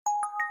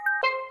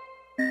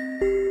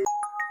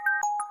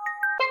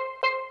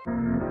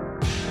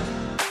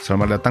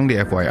Selamat datang di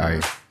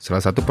FYI, salah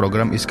satu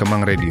program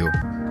Iskemang Radio.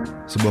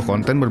 Sebuah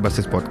konten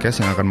berbasis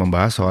podcast yang akan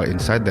membahas soal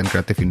insight dan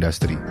kreatif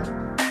industri.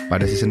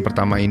 Pada season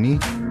pertama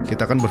ini,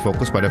 kita akan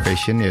berfokus pada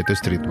fashion yaitu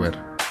streetwear.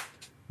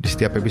 Di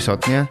setiap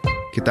episodenya,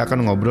 kita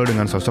akan ngobrol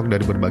dengan sosok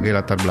dari berbagai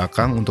latar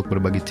belakang untuk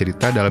berbagi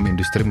cerita dalam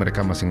industri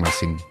mereka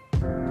masing-masing.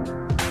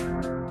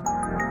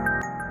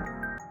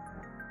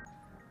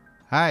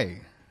 Hai,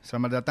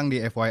 selamat datang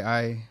di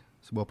FYI,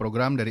 sebuah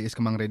program dari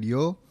Iskemang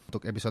Radio.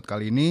 Untuk episode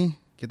kali ini,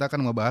 kita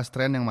akan ngebahas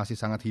tren yang masih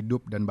sangat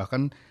hidup dan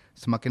bahkan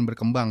semakin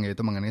berkembang,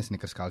 yaitu mengenai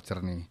sneakers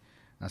culture nih.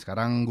 Nah,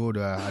 sekarang gue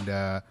udah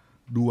ada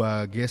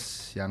dua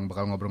guest yang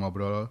bakal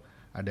ngobrol-ngobrol.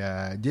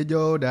 Ada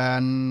Jejo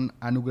dan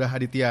Anugrah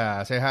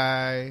Aditya. Say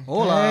hi.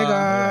 Hola. Hey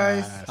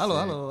guys. Halo.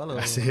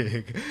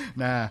 Asik.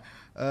 Nah,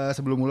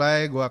 sebelum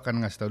mulai gue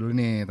akan ngasih tau dulu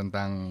nih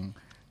tentang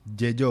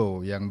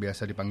Jejo yang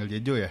biasa dipanggil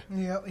Jejo ya.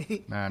 Iya.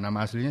 Nah,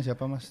 nama aslinya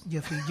siapa, Mas?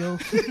 Jeffrey Joe.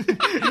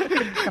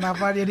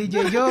 Kenapa jadi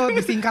Jejo?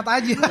 Disingkat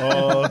aja.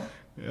 Oh,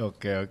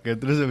 oke.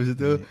 Terus habis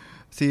itu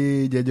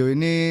si Jejo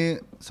ini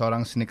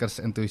seorang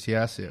sneakers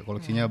enthusiast ya.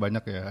 Koleksinya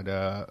banyak ya. Ada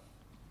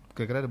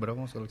kira-kira ada berapa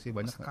Mas koleksi?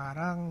 Banyak nggak?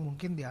 Sekarang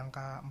mungkin di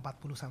angka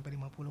 40 sampai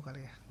 50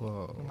 kali ya.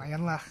 Wow.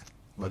 Lumayan lah.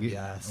 Luar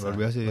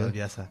biasa ya. Luar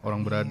biasa.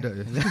 Orang berada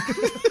ya.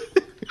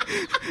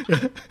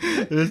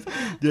 Terus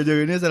Jejo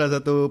ini salah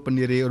satu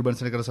pendiri Urban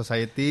Sneaker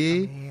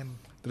Society. Amin.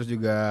 Terus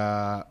juga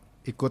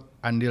ikut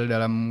andil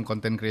dalam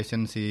content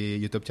creation si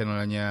YouTube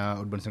channelnya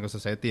Urban Sneaker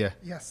Society ya.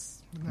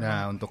 Yes.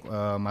 Nah, Benar. untuk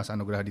Mas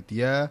Anugrah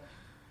Aditya,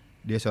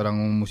 dia seorang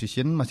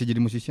musician, masih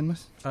jadi musician,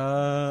 Mas?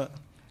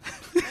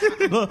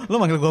 Lo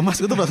manggil gue Mas,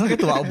 gue tuh perasaan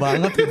kayak tua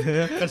banget gitu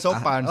ya. Kan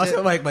sopan.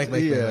 Baik.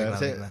 Iya,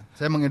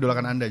 saya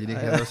mengidolakan Anda, jadi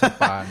kayak harus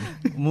sopan.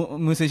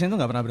 Musician tuh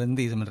nggak pernah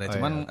berhenti sebenarnya, Oh,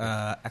 cuman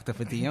iya,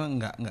 activity-nya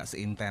nggak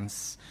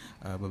seintens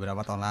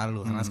beberapa tahun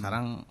lalu, karena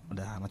sekarang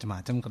udah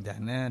macam-macam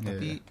kerjaannya,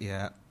 tapi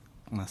ya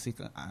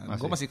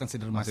gue masih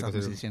consider myself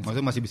musician.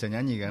 Maksudnya masih bisa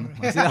nyanyi kan?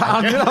 Masih,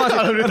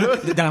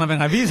 jangan sampai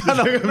nggak bisa.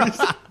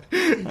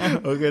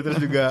 Oke, terus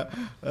juga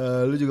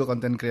lu juga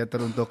content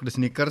creator untuk The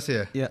Sneakers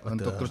ya? Iya,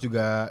 Untuk betul. terus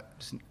juga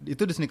itu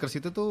The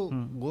Sneakers itu tuh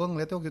gua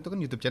ngeliatnya waktu itu kan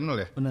YouTube channel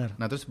ya? Benar.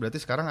 Nah, terus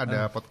berarti sekarang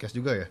ada podcast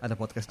juga ya? Ada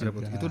podcast Ada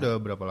juga. Itu udah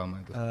berapa lama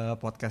itu?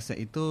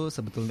 Podcastnya itu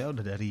sebetulnya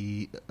udah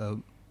dari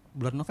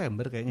bulan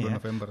November kayaknya.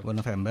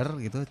 Bulan November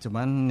gitu.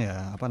 Cuman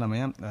ya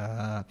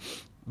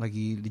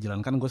lagi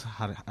dijalankan. Gue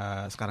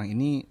sekarang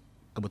ini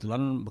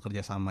kebetulan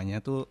bekerja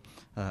samanya tuh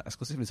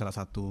eksklusif di salah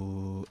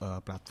satu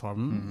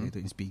platform yaitu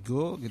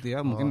Inspigo gitu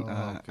ya. Mungkin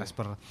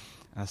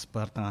as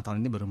per tengah tahun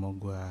ini baru mau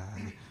gue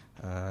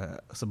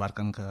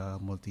sebarkan ke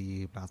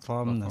multi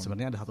platform. Dan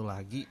sebenarnya ada satu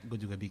lagi,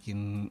 gue juga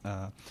bikin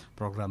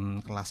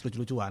program kelas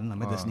lucu-lucuan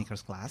namanya The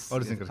Sneakers Class.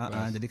 The Sneakers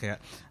Class. Jadi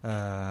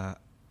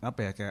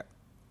kayak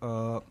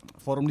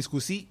forum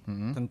diskusi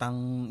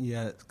tentang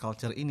ya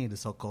culture ini, the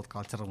so-called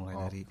culture,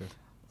 mulai dari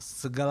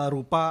segala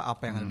rupa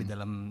apa yang ada di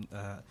dalam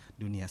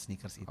dunia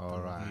sneakers itu.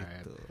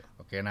 Alright. Gitu.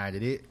 Oke, nah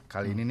jadi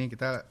kali ini nih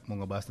kita mau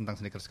ngebahas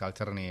tentang sneakers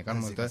culture nih. Kan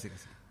maksudnya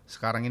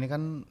sekarang ini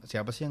kan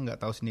siapa sih yang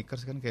nggak tahu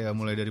sneakers kan, kayak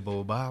mulai dari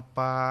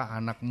bapak,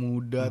 anak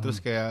muda, terus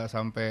kayak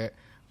sampai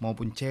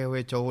maupun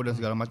cewek, cowok dan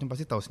segala macam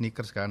pasti tahu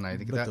sneakers kan. Nah,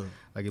 ini kita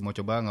lagi mau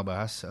coba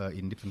ngebahas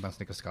in-depth tentang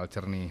sneakers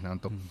culture nih. Nah,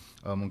 untuk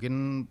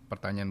mungkin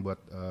pertanyaan buat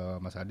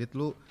Mas Adit,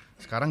 lu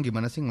sekarang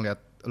gimana sih ngelihat,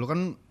 lu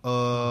kan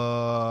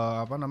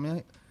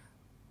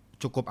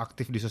cukup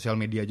aktif di sosial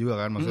media juga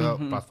kan, maksudnya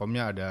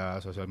platformnya ada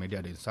sosial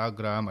media, ada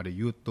Instagram, ada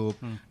YouTube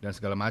dan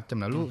segala macam.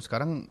 Nah, lu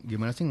sekarang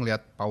gimana sih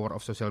ngelihat power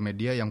of social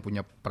media yang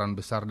punya peran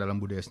besar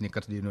dalam budaya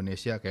sneakers di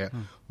Indonesia, kayak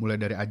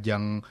mulai dari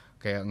ajang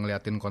kayak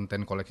ngeliatin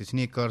konten koleksi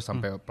sneakers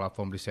sampai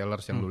platform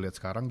resellers yang lu lihat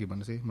sekarang,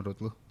 gimana sih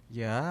menurut lu?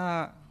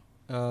 Ya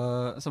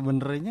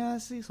sebenarnya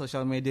sih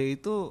sosial media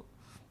itu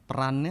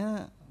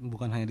perannya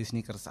bukan hanya di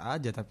sneakers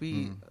aja,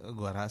 tapi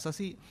gua rasa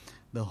sih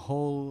the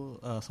whole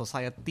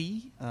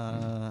society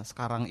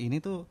sekarang ini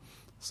tuh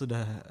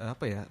sudah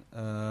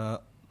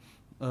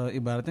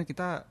ibaratnya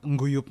kita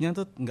ngguyupnya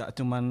tuh nggak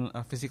cuman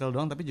physical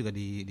doang, tapi juga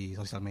di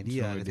sosial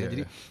media gitu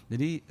ya.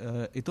 Jadi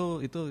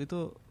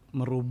itu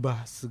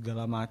merubah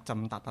segala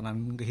macam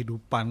tatanan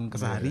kehidupan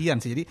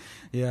keseharian sih. Jadi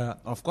ya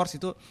of course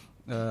itu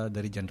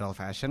dari general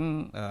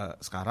fashion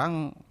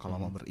sekarang kalau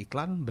mau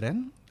beriklan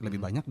brand lebih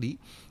banyak di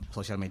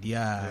sosial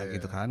media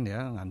gitu kan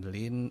ya,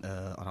 ngandelin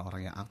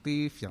orang-orang yang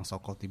aktif, yang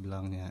so-called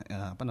dibilangnya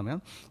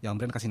yang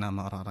brand kasih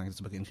nama orang-orang itu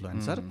sebagai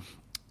influencer,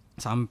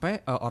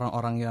 sampai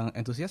orang-orang yang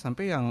entusias,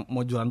 sampai yang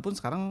mau jualan pun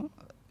sekarang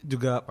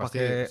juga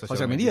pakai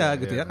sosial media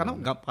gitu ya. Karena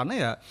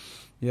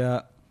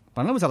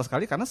padahal besar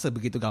sekali, karena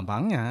sebegitu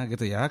gampangnya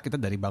gitu ya, kita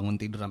dari bangun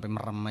tidur sampai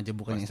merem aja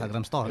bukan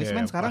Instagram Stories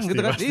sekarang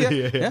gitu kan.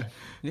 Iya.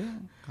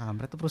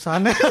 Kampret tuh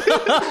perusahaannya.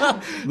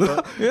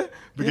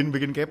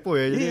 Bikin kepo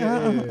ya jadi.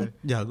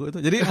 Jago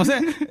itu. Jadi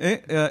maksudnya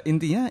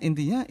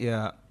intinya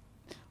ya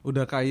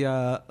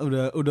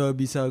udah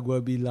bisa gue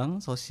bilang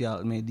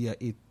sosial media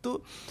itu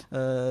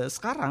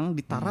sekarang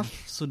di taraf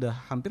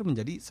sudah hampir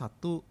menjadi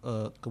satu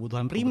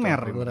kebutuhan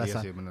primer gue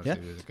rasa. Iya sih, bener sih.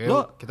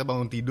 Kayak kita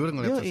bangun tidur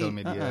ngeliat sosial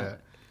media.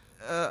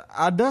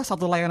 Ada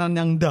satu layanan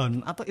yang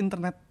down atau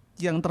internet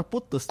yang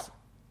terputus,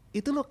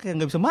 itu lo kayak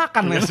nggak bisa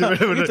makan men.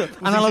 Bener-bener. Gitu.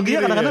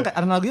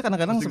 Analoginya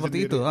kadang-kadang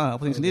seperti itu.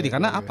 Pusing sendiri.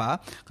 Karena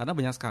apa? Karena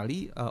banyak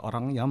sekali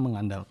orang yang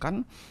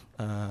mengandalkan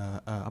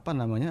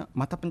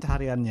mata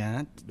pencahariannya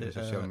dari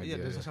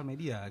sosial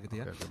media, gitu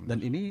ya.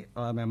 Dan ini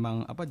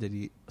memang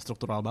jadi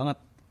struktural banget.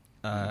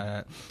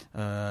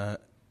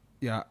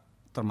 Ya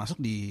termasuk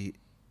di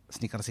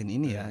sneakers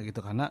ini ya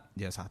gitu, karena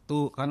ya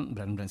satu kan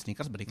brand-brand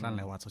sneakers beriklan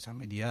lewat sosial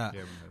media,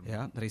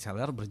 ya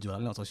reseller berjualan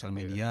lewat sosial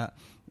media,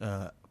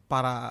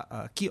 para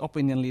key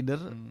opinion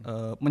leader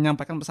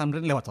menyampaikan pesan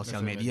brand lewat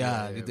sosial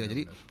media gitu ya.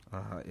 Jadi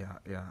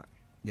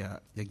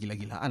ya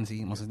gila-gilaan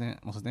sih,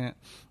 maksudnya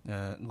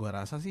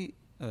gua rasa sih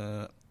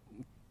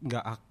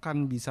nggak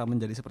akan bisa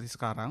menjadi seperti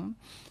sekarang.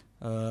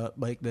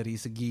 Baik dari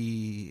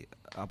segi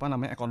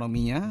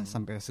ekonominya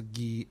sampai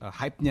segi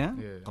hype-nya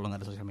kalau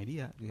nggak ada sosial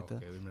media gitu.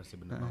 Oke,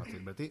 benar banget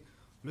sih. Berarti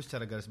lu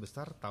secara garis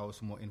besar tahu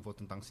semua info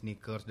tentang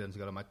sneakers dan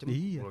segala macam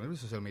di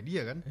sosial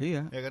media kan?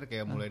 Iya. Ya kan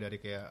kayak mulai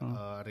dari kayak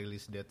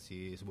release date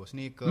si sebuah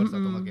sneakers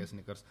atau nggak kayak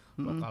sneakers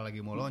lokal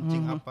lagi mau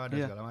launching apa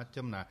dan segala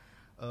macam. Nah,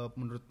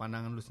 menurut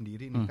pandangan lu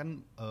sendiri ini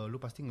kan lu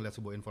pasti ngeliat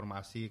sebuah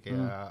informasi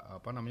kayak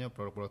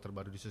produk-produk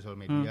terbaru di sosial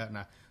media.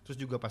 Nah, terus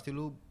juga pasti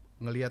lu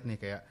ngelihat nih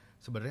kayak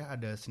sebenarnya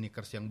ada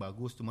sneakers yang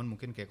bagus, cuman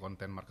mungkin kayak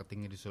konten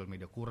marketingnya di sosial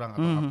media kurang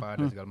atau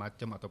dan segala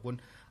macam, ataupun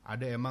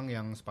ada emang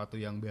yang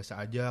sepatu yang biasa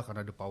aja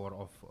karena the power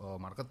of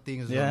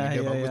marketing sosial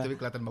media bagus tapi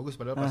kelihatan bagus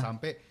padahal pas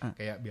sampai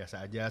kayak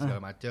biasa aja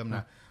segala macam.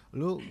 Nah,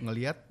 lu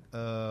ngelihat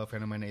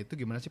fenomena itu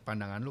gimana sih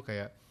pandangan lu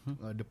kayak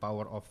the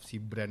power of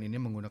si brand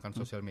ini menggunakan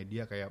sosial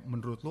media, kayak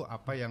menurut lu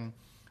apa yang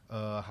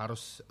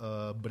harus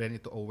brand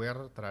itu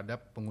aware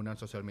terhadap penggunaan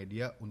sosial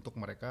media untuk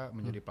mereka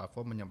menjadi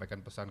platform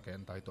menyampaikan pesan,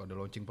 kayak entah itu ada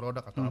launching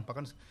produk atau apa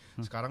kan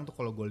sekarang tuh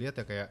kalau gue lihat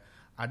ya kayak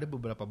ada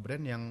beberapa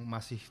brand yang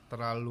masih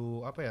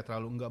terlalu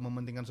nggak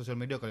mementingkan sosial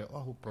media, kayak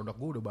produk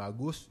gue udah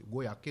bagus,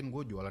 gue yakin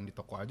gue jualan di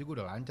toko aja gue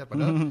udah lancar,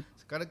 padahal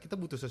sekarang kita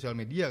butuh sosial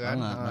media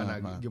kan.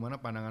 Gimana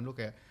pandangan lu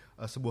kayak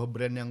sebuah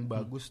brand yang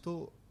bagus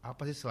tuh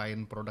apa sih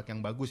selain produk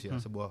yang bagus ya,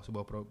 sebuah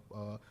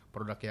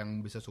produk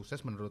yang bisa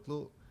sukses menurut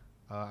lu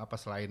apa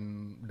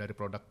selain dari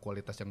produk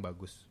kualitas yang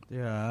bagus?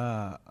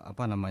 Ya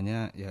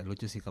ya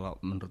lucu sih kalau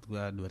menurut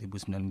gua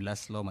 2019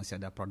 lo masih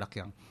ada produk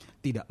yang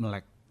tidak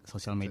melek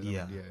sosial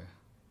media.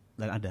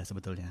 Dan ada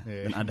sebetulnya.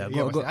 Dan ada.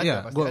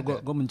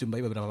 Gue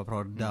menjumpai beberapa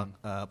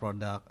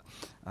produk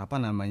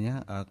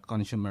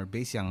consumer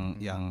base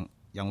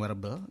yang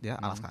wearable ya,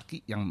 alas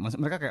kaki yang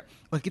mereka kayak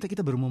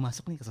kita baru mau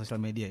masuk nih ke sosial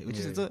media, which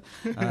is itu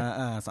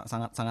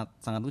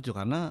sangat lucu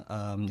karena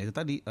itu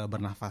tadi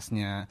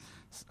bernafasnya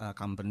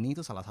company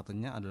itu salah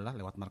satunya adalah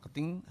lewat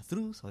marketing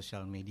through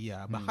social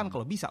media. Bahkan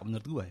kalau bisa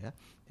menurut gue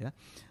ya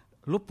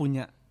lu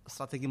punya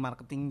strategi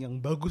marketing yang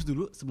bagus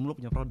dulu sebelum lu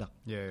punya produk.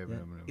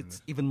 Benar.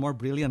 It's even more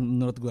brilliant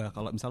menurut gue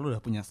kalau misalnya lu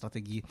udah punya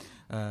strategi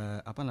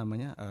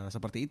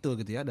seperti itu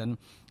gitu ya. Dan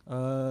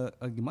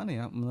gimana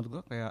ya menurut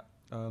gue kayak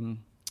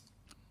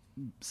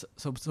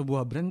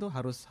sebuah brand tuh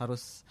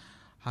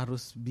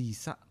harus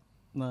bisa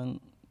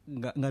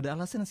nggak ada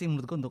alasan sih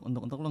menurut gue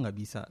untuk lo nggak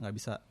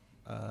bisa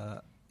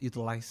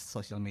utilize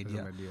social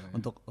media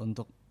untuk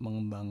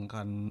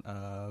mengembangkan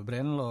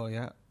brand lo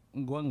ya.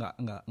 Gue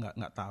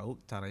nggak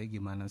tahu caranya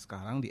gimana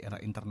sekarang di era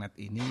internet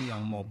ini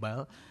yang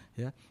mobile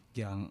ya,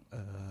 yang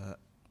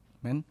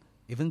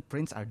even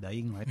prints are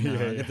dying right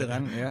now gitu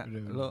kan ya.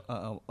 Lo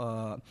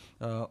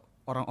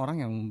orang-orang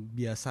yang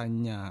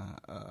biasanya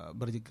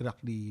bergerak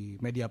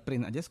di media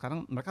print aja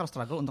sekarang mereka harus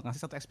struggle untuk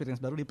ngasih satu experience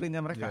baru di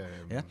printnya mereka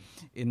ya.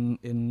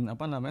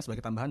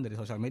 Sebagai tambahan dari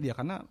sosial media,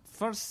 karena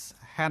first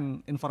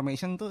hand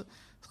information tuh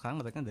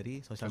sekarang datangnya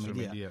dari sosial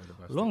media.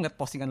 Lo ngeliat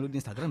postingan lu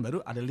di Instagram baru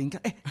ada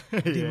linknya,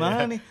 di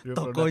mana nih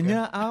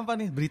tokonya apa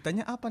nih,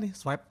 beritanya apa nih,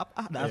 swipe up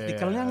ada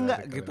artikelnya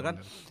enggak gitu kan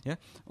ya.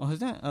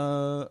 Maksudnya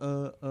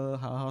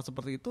hal-hal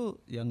seperti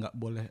itu ya nggak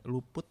boleh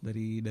luput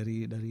dari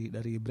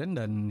brand.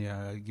 Dan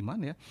ya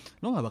gimana ya,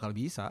 lo nggak bakal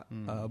bisa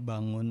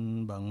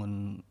bangun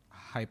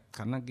hype,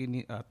 karena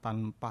gini,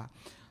 tanpa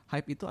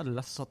hype itu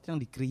adalah sesuatu yang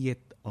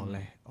di-create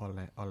oleh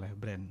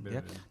brand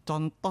ya.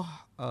 Contoh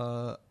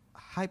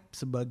hype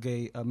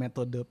sebagai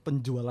metode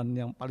penjualan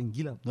yang paling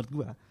gila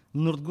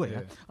menurut gue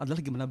ya adalah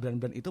gimana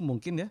brand-brand itu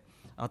mungkin ya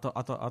atau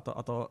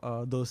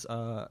those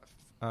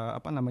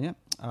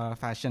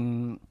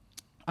fashion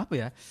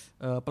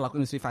pelaku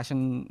industri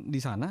fashion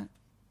di sana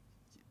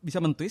bisa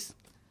mentwist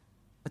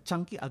a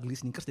chunky ugly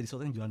sneakers jadi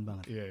sesuatu yang jualan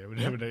banget.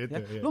 Benar itu.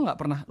 Ya. Lo nggak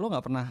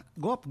pernah.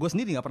 Gue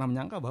sendiri nggak pernah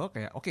menyangka bahwa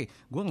kayak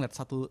gue ngeliat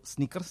satu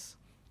sneakers,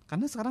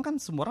 karena sekarang kan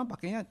semua orang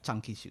pakainya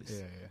chunky shoes,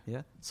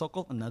 ya, so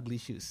called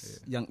ugly shoes,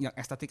 yang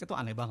estetiknya tuh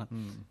aneh banget.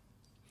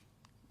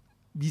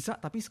 Bisa,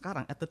 tapi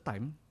sekarang at the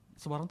time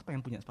semua orang tuh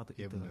pengen punya sepatu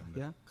itu,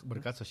 ya.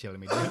 Berkat sosial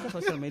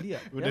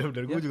media. Bener,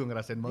 gue juga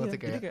ngerasain banget sih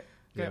kayak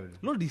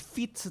lo di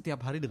feed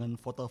setiap hari dengan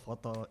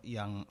foto-foto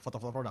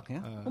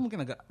produknya, lo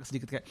mungkin agak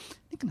sedikit kayak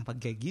ini kenapa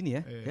kayak gini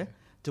ya.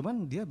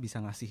 Cuman dia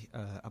bisa ngasih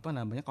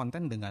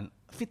konten dengan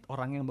fit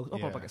orang yang bagus.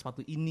 Kalau pakai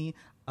sepatu ini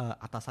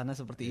atasannya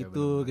seperti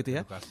itu, gitu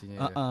ya.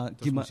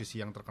 Terus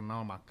musisi yang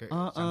terkenal pakai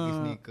canggih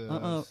sneakers.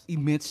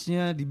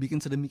 Image-nya dibikin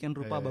sedemikian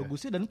rupa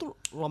bagusnya, dan itu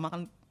lo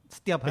makan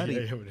setiap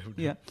hari. Iya, benar-benar.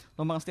 Iya,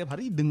 lo makan setiap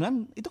hari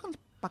dengan itu kan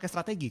pakai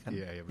strategi kan.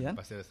 Iya, ya?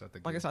 pasti ada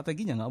strategi. Pakai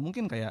strateginya, nggak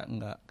mungkin kayak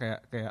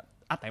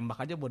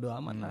tembak aja bodo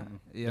amat lah.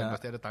 Dan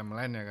pasti ada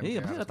timeline ya kan. Iya,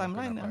 pasti ada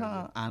timeline.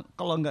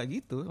 Kalau nggak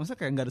gitu, maksudnya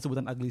kayak nggak ada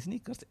sebutan ugly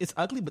sneakers. It's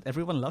ugly but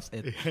everyone loves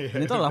it.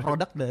 Dan itu adalah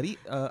produk dari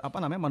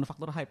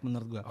manufaktur hype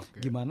menurut gua.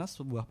 Gimana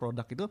sebuah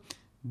produk itu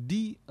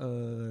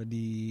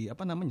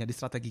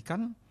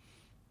distrategikan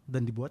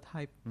dan dibuat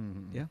hype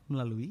ya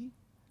melalui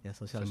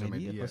sosial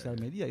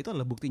media itu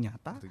adalah bukti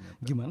nyata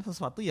gimana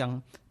sesuatu yang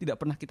tidak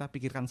pernah kita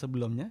pikirkan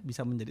sebelumnya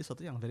bisa menjadi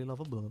sesuatu yang very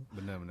lovable.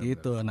 Benar.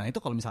 Gitu. Nah, itu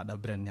kalau misalnya ada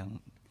brand yang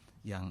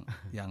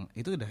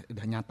itu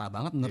udah nyata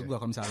banget menurut gua.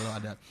 Kalau misalnya lo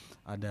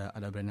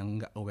ada brand yang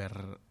nggak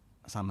aware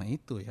sama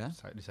itu ya,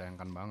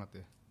 disayangkan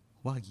banget ya.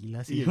 Wah, gila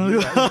sih.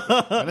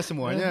 Karena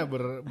semuanya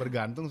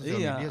bergantung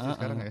sosial media sih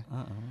sekarang ya.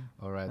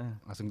 Alright,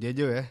 langsung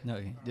Jejo ya.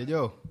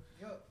 Jejo,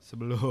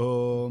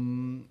 sebelum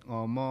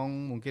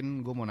ngomong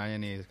mungkin gue mau nanya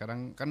nih.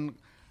 Sekarang kan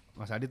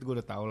Mas Adit gue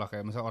udah tahu lah,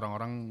 kayak misalnya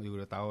orang-orang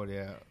juga udah tahu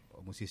dia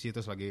musisi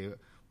terus lagi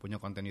punya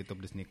konten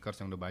YouTube di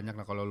sneakers yang udah banyak.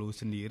 Nah kalau lu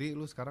sendiri,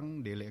 lu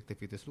sekarang daily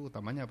activities lu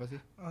utamanya apa sih?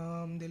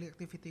 Daily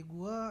activity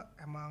gue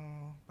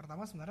emang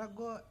pertama sebenarnya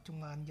gue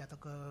cuman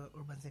jatuh ke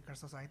Urban Sneaker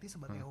Society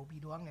sebagai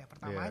hobi doang ya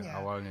pertamanya.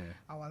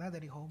 Awalnya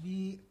dari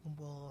hobi,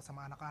 kumpul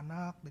sama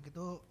anak-anak,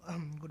 begitu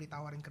gue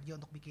ditawarin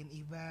kerja untuk bikin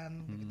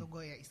event, begitu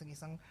gue ya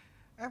iseng-iseng,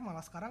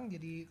 malah sekarang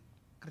jadi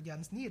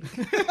kerjaan sendiri.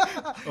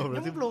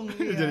 Nyemplung.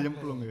 Jadi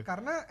nyemplung ya.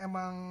 Karena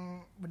emang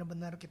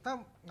benar-benar kita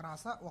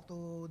ngerasa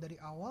waktu dari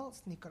awal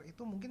sneaker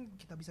itu mungkin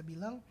kita bisa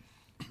bilang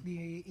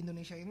di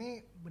Indonesia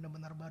ini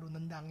benar-benar baru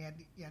nendang ya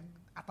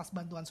atas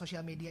bantuan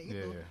sosial media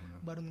itu.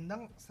 Baru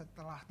nendang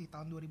setelah di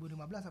tahun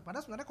 2015.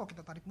 Padahal sebenarnya kalau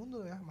kita tarik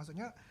mundur ya,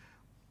 maksudnya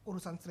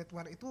urusan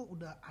streetwear itu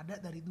udah ada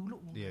dari dulu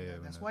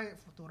mungkin. That's why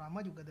Futurama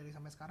juga dari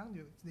sampai sekarang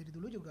dari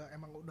dulu juga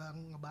emang udah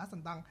ngebahas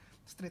tentang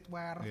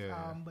streetwear,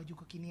 baju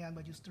kekinian,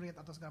 baju street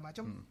atau segala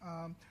macam.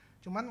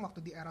 Cuman waktu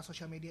di era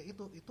sosial media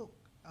itu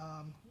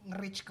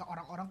nge-reach ke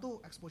orang-orang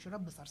tuh exposure-nya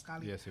besar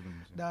sekali.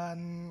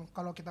 Dan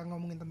kalau kita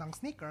ngomongin tentang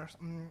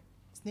sneakers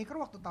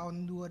waktu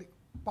tahun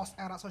post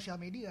era sosial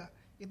media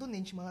itu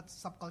niche banget,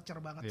 subculture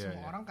banget.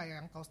 Semua orang kayak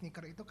yang tahu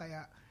sneaker itu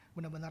kayak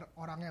benar-benar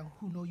orang yang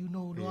who know you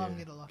know doang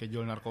gitu loh. Kayak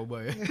jual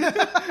narkoba ya.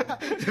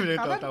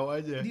 Karena tahu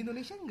aja. Di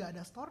Indonesia nggak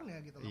ada store-nya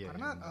gitu loh.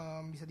 Karena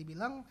bisa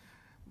dibilang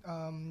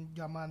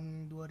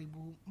zaman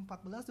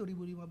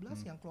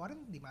 2014-2015 yang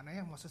keluarin di mana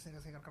ya?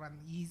 Maksudnya sneaker keren.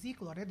 Yeezy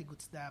keluarnya di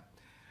Good Step.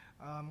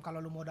 Kalau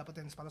lu mau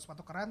dapetin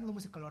sepatu-sepatu keren, lu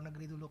mesti ke luar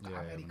negeri dulu, ke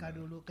Amerika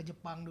dulu, ke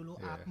Jepang dulu,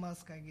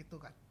 Atmos kayak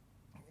gitu kan.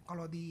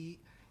 Kalau di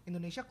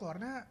Indonesia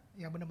keluarnya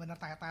yang benar-benar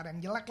tayar-tayar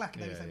yang jelek lah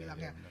kita bisa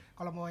bilangnya.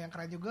 Kalau mau yang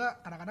keren juga,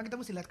 kadang-kadang kita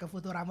mesti lihat ke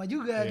Futurama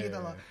juga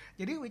gitu loh.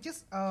 Jadi which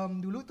is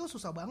dulu tuh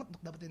susah banget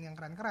untuk dapetin yang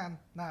keren-keren.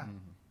 Nah,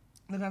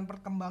 dengan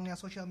berkembangnya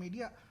sosial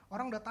media,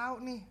 orang udah tahu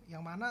nih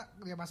yang mana.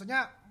 Ya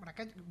maksudnya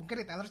mereka mungkin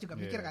retailers juga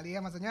mikir kali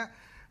ya, maksudnya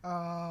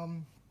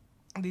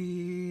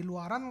di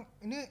luaran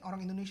ini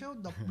orang Indonesia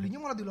udah belinya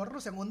malah di luar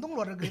terus, yang untung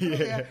luar negeri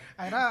terus ya.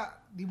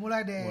 Akhirnya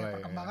dimulai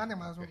perkembangan yang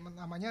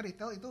namanya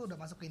retail itu udah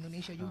masuk ke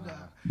Indonesia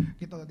juga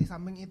gitu. Di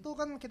samping itu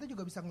kan kita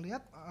juga bisa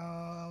ngelihat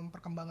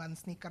perkembangan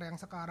sneaker yang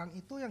sekarang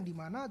itu, yang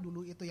dimana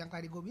dulu itu yang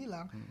tadi gue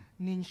bilang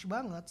niche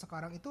banget,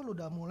 sekarang itu lu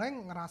udah mulai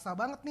ngerasa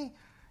banget nih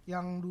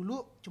yang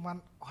dulu cuman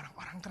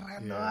orang-orang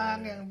keren doang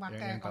yang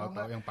pakai, kalau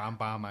nggak yang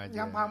paham-paham aja.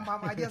 Yang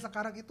paham-paham aja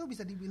sekarang itu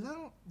bisa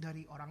dibilang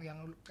dari orang yang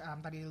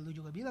tadi lu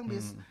juga bilang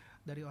bis,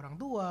 dari orang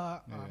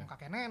tua,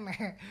 kakek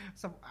nenek,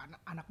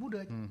 anak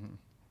muda,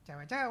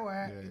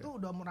 cewek-cewek itu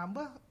udah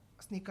merambah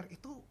sneaker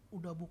itu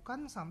udah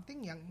bukan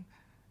something yang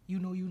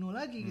you know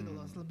lagi gitu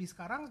loh. Lebih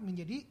sekarang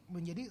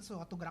menjadi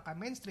suatu gerakan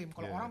mainstream.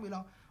 Kalau orang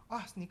bilang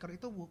sneaker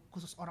itu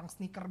khusus orang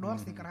sneaker doang,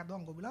 sneakerhead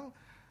doang, gue bilang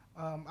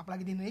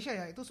apalagi di Indonesia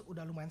ya itu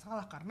udah lumayan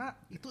salah, karena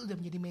itu udah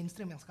menjadi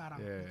mainstream yang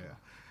sekarang gitu.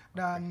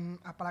 Dan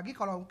apalagi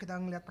kalau kita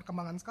ngelihat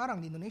perkembangan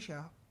sekarang di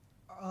Indonesia,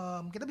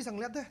 kita bisa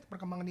ngelihat deh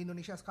perkembangan di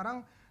Indonesia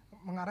sekarang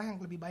mengarah yang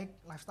lebih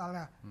baik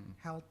lifestyle-nya,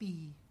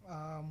 healthy,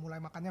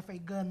 mulai makannya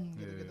vegan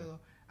gitu-gitu.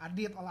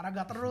 Adit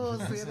olahraga terus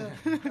gitu.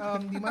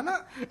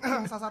 Dimana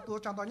salah satu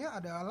contohnya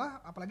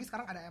adalah apalagi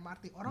sekarang ada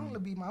MRT, orang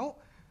lebih mau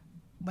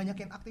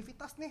banyakin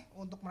aktivitas nih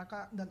untuk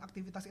mereka, dan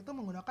aktivitas itu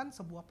menggunakan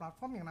sebuah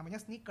platform yang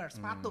namanya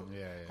sneakers, sepatu.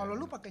 Kalau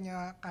lu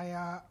pakainya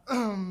kayak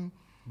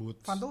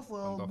boots,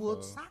 pantofel,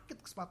 boots, sakit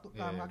ke sepatu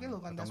kaki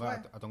lu kan.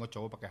 Atau nggak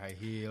cowok pakai high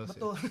heels.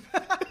 Betul.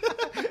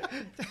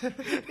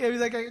 Ya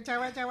bisa kayak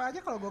cewek-cewek aja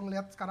kalau gue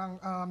ngelihat sekarang,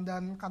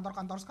 dan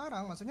kantor-kantor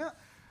sekarang, maksudnya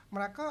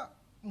mereka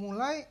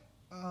mulai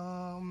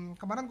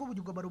kemarin gue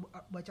juga baru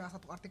baca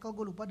satu artikel,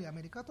 gue lupa, di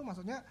Amerika tuh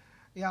maksudnya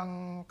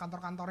yang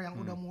kantor-kantor yang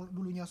udah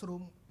dulunya suruh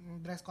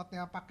dress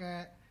code-nya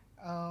pakai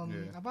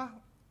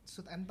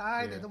suit and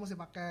tie, itu mesti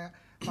pakai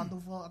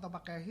pantofel atau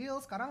pakai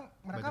heels. Sekarang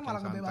mereka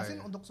malah ngebebasin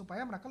untuk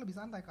supaya mereka lebih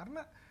santai,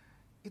 karena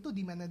itu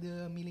demand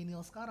the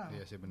millennial sekarang.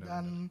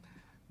 Dan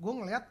gue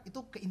ngelihat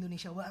itu ke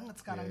Indonesia banget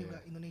sekarang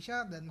juga.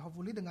 Indonesia, dan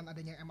hopefully dengan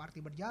adanya MRT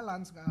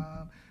berjalan,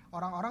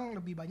 orang-orang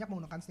lebih banyak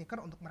menggunakan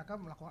sneaker untuk mereka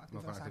melakukan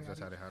aktivitas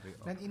sehari-hari.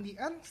 Dan in the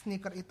end,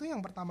 sneaker itu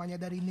yang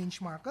pertamanya dari niche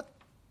market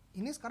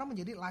ini sekarang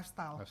menjadi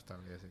lifestyle.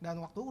 Ya sih. Dan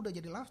waktu udah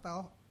jadi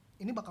lifestyle,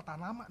 ini bakal tahan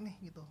lama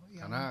nih gitu.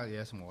 Karena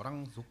ya semua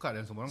orang suka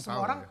dan semua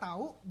orang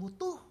tahu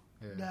butuh.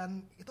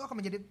 Dan itu akan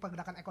menjadi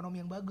pergerakan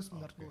ekonomi yang bagus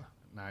menurut gua.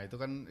 Nah itu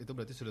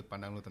berarti sudut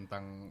pandang lu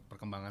tentang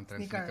perkembangan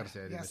tren sneakers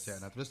ya di Indonesia.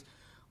 Nah terus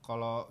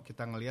kalau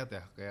kita ngelihat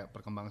ya kayak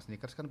perkembangan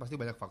sneakers kan pasti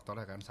banyak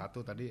faktornya kan.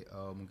 Satu tadi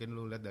mungkin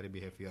lu lihat dari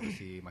behavior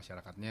si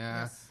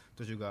masyarakatnya,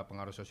 terus juga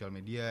pengaruh sosial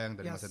media yang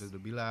tadi Mas Adi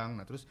udah bilang.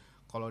 Nah terus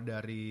kalau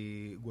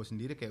dari gue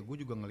sendiri kayak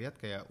gue juga ngelihat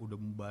kayak udah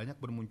banyak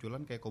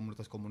bermunculan kayak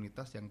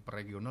komunitas-komunitas yang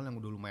per regional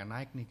yang udah lumayan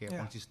naik nih kayak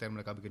konsisten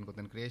mereka bikin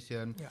content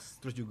creation.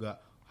 Terus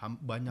juga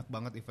banyak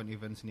banget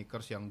event-event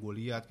sneakers yang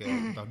gue lihat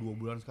kayak entah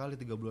 2 bulan sekali,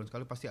 3 bulan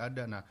sekali pasti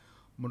ada. Nah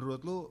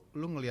menurut lu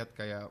ngelihat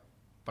kayak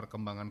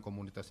perkembangan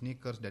komunitas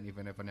sneakers dan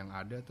event-event yang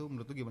ada tuh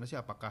menurut lu gimana sih?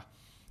 Apakah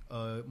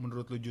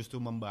menurut lu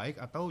justru membaik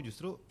atau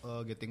justru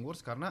getting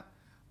worse karena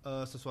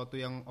sesuatu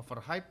yang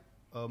overhype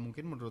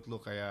mungkin menurut lu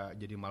kayak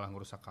jadi malah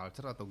ngerusak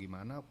culture atau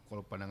gimana?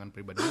 Kalau pandangan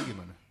pribadi lu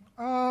gimana?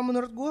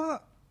 Menurut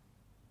gua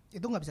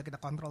itu nggak bisa kita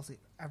kontrol sih.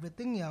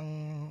 Everything yang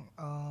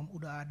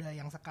udah ada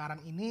yang sekarang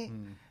ini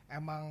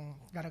emang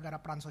gara-gara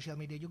peran sosial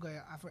media juga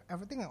ya.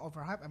 Everything yang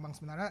overhype emang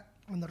sebenarnya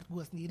menurut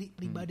gua sendiri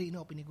pribadi, ini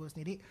opini gua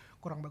sendiri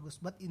kurang bagus.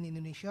 But in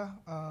Indonesia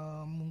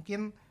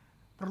mungkin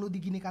perlu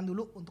diginikan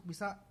dulu untuk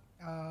bisa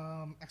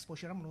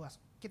exposure-nya meluas.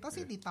 Kita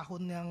sih di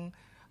tahun yang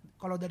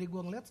kalau dari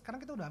gue ngeliat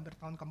sekarang kita udah hampir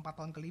tahun ke-4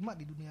 tahun ke-5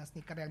 di dunia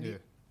sneaker yang di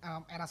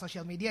era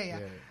sosial media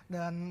ya.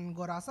 Dan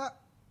gue rasa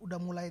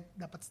udah mulai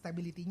dapat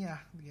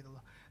stability-nya gitu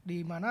loh.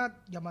 Di mana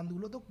zaman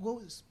dulu tuh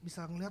gue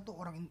bisa ngeliat tuh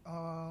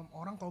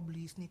orang kalau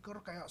beli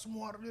sneaker kayak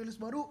semua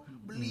rilis baru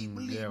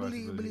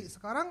beli.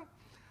 Sekarang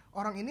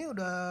orang ini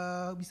udah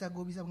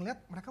gue bisa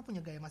ngeliat mereka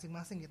punya gaya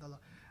masing-masing gitu loh.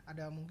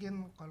 Ada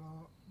mungkin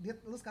kalau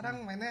lu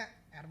sekarang mainnya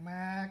Air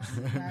Max,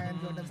 main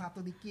Jordan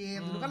 1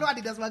 dikit. Dulu kan lu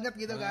Adidas banget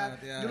gitu kan.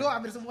 Dulu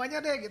hampir semuanya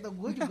deh gitu.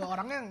 Gue juga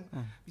orang yang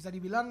bisa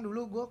dibilang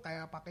dulu gue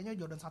kayak pakainya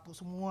Jordan 1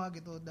 semua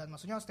gitu. Dan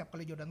maksudnya setiap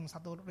kali Jordan 1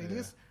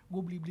 rilis,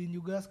 gue beli-beliin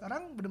juga.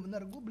 Sekarang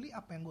bener-bener gue beli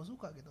apa yang gue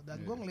suka gitu.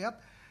 Dan gue ngeliat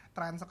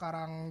tren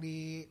sekarang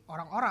di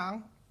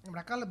orang-orang,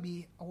 mereka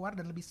lebih aware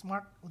dan lebih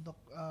smart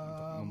untuk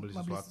membeli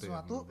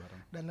sesuatu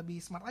dan lebih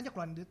smart aja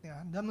keluarin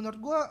duitnya. Dan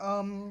menurut gue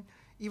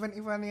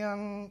event-event yang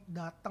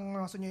datang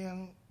maksudnya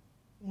yang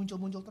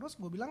muncul-muncul terus,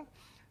 gue bilang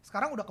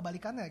sekarang udah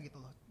kebalikannya gitu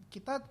loh.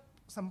 Kita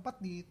sempat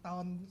di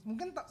tahun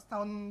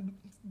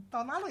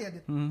lalu ya,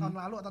 tahun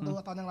lalu atau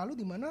 2 tahun yang lalu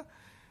di mana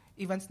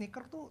event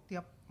sneaker tuh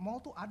tiap mall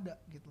tuh ada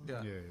gitu.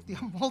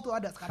 Tiap mall tuh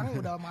ada. Sekarang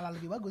udah malah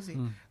lebih bagus sih.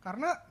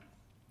 Karena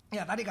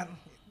ya tadi kan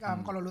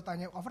kalau lu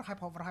tanya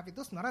overhype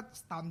itu sebenarnya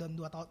setahun dan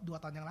 2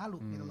 tahun yang lalu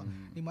gitu loh.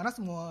 Dimana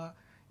semua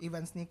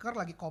event sneaker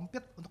lagi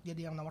compete untuk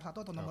jadi yang nomor 1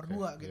 atau nomor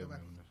 2 gitu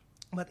kan.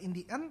 But in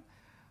the end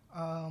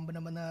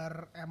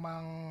benar-benar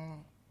emang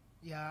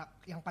ya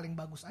yang paling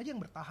bagus aja yang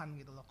bertahan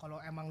gitu loh. Kalau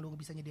emang lu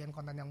bisa nyediain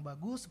konten yang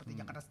bagus seperti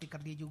Jakarta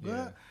Sneaker Day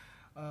juga,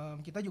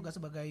 kita juga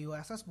sebagai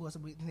USS gue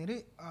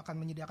sendiri akan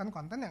menyediakan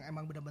konten yang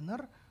emang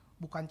benar-benar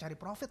bukan cari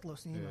profit loh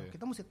sih.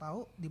 Kita mesti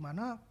tahu di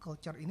mana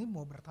culture ini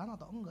mau bertahan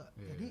atau enggak.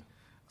 Jadi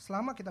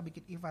selama kita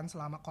bikin event,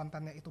 selama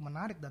kontennya itu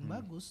menarik dan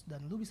bagus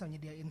dan lu bisa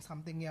nyediain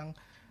something yang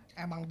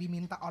emang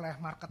diminta oleh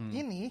market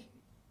ini,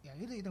 ya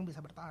itu yang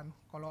bisa bertahan.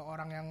 Kalau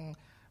orang yang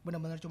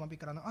benar-benar cuma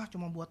pikiran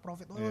cuma buat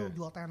profit,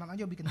 jual tenan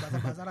aja bikin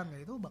bazar-bazaran ya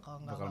itu bakal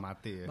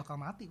mati ya. Bakal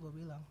mati gue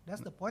bilang.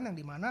 That's the point yang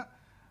dimana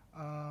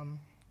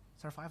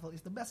survival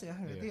is the best ya.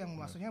 Itu yang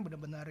maksudnya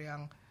benar-benar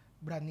yang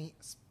berani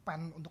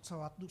spend untuk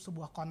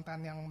sebuah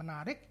konten yang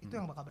menarik, itu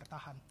yang bakal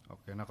bertahan.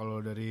 Oke, nah kalau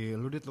dari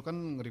lu Dit, lu kan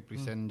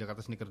nge-represent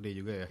Jakarta Sneaker Day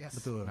juga ya?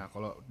 Yes. Betul. Nah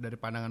kalau dari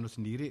pandangan lu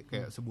sendiri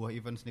kayak sebuah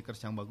event sneakers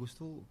yang bagus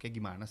tuh kayak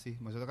gimana sih?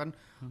 Maksudnya kan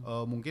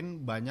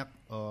mungkin banyak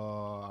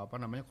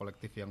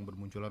kolektif yang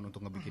bermunculan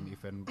untuk ngebikin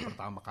event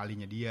pertama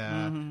kalinya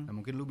dia. Nah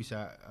mungkin lu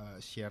bisa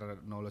share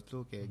knowledge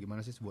lu kayak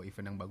gimana sih sebuah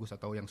event yang bagus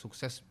atau yang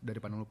sukses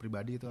dari pandangan lu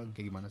pribadi itu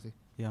kayak gimana sih?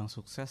 Yang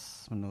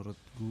sukses menurut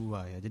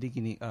gua ya, jadi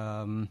gini,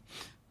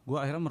 gue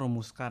akhirnya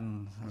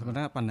merumuskan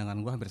sebenarnya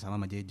pandangan gue hampir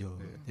sama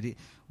Jejo. Jadi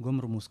gue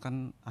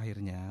merumuskan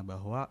akhirnya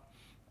bahwa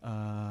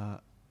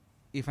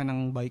event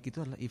yang baik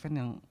itu adalah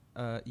event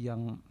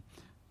yang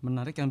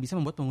menarik, yang bisa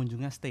membuat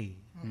pengunjungnya stay.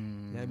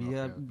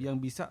 Yang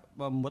bisa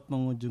membuat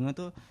pengunjungnya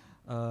tuh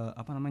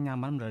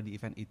nyaman berada di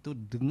event itu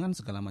dengan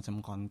segala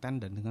macam konten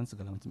dan dengan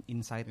segala macam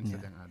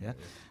insight-nya.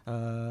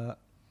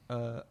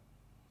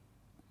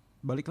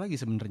 Balik lagi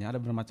sebenarnya ada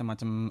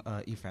bermacam-macam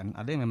event.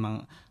 Ada yang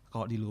memang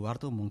kalau di luar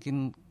tuh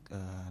mungkin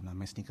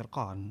namanya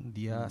SneakerCon,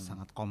 dia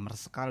sangat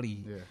commerce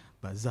sekali.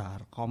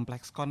 Bazar,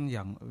 ComplexCon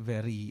yang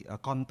very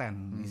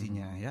konten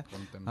isinya ya.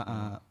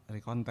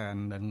 Very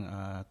konten. Dan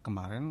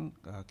kemarin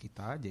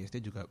kita JST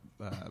juga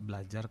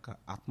belajar ke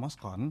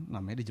AtmosCon,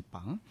 namanya di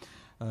Jepang.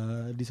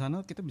 Di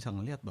sana kita bisa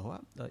ngelihat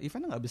bahwa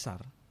eventnya nggak besar,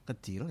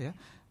 kecil ya.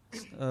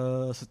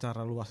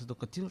 Secara luas itu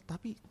kecil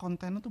tapi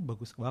kontennya tuh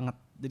bagus banget.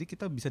 Jadi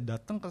kita bisa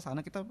datang ke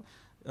sana, kita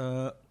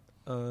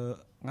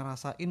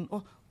ngerasain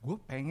gue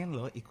pengen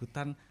loh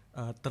ikutan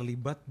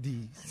terlibat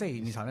di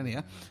misalnya nih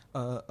ya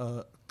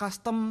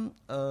custom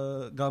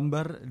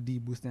gambar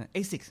di busnya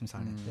A6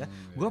 misalnya ya.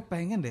 Gue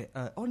pengen deh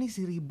nih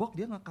si Reebok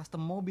dia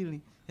nge-custom mobil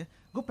nih ya.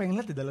 Gue pengen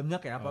lihat di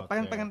dalamnya kayak apa.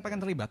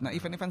 Pengen terlibat. Nah,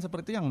 event-event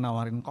seperti itu yang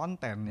nawarin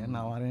konten ya,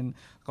 nawarin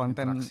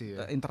konten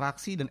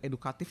interaksi dan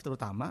edukatif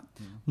terutama.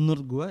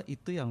 Menurut gue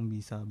itu yang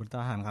bisa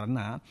bertahan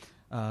karena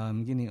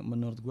gini,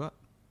 menurut gue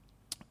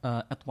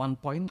at one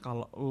point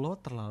kalau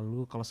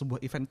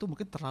sebuah event itu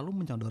mungkin terlalu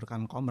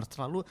menyodorkan commerce,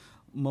 terlalu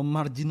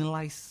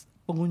memarginalize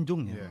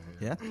pengunjungnya,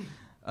 ya.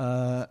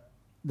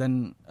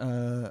 Dan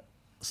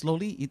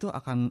slowly itu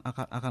akan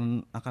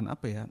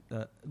apa ya?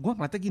 Gue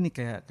ngeliatnya gini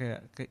kayak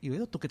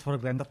itu took it for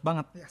granted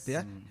banget,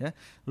 ya.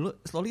 Lu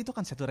slowly itu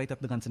kan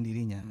saturated dengan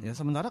sendirinya, ya.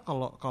 Sementara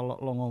kalau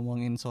lo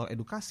ngomongin soal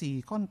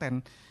edukasi,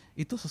 konten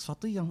itu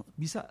sesuatu yang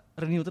bisa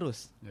renew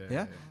terus,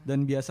 ya.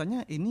 Dan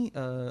biasanya ini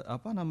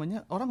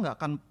orang nggak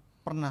akan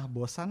pernah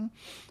bosan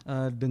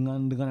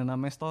dengan yang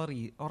namanya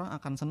story. Orang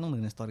akan senang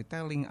dengan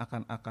storytelling,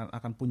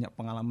 akan punya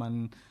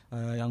pengalaman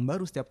yang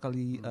baru setiap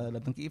kali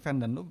datang ke event.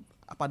 Dan lo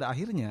pada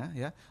akhirnya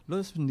ya lo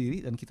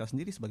sendiri dan kita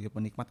sendiri sebagai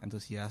penikmat,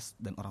 entusias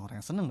dan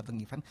orang-orang yang senang datang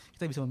ke event,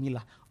 kita bisa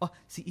memilah,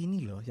 si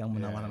ini loh yang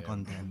menawarkan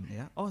konten,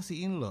 ya.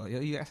 Si ini loh ya.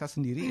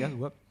 USS sendiri ya,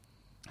 gue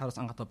harus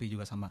angkat topi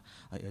juga sama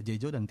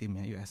Jejo dan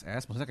timnya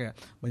USS. Maksudnya kayak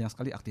banyak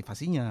sekali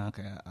aktivasinya,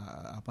 kayak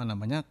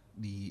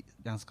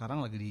yang sekarang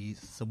lagi di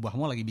sebuah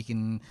mall lagi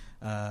bikin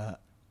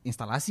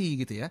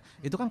instalasi gitu ya.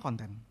 Itu kan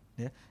konten,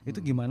 ya.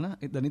 Itu gimana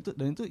dan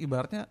itu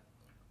ibaratnya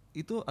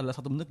itu adalah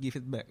satu bentuk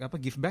give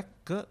back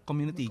ke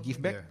community,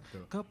 give back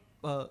ke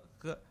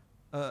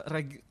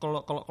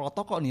kalau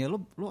toko nih ya,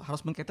 lu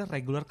harus mengkaitkan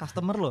regular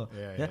customer lo,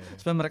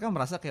 supaya mereka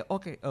merasa kayak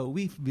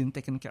we've been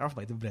taken care of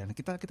by the brand,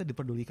 kita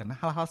diperdulikan. Nah,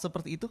 hal-hal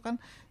seperti itu kan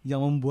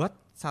yang membuat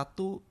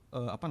satu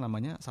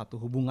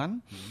hubungan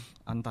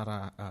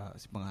antara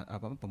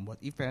pembuat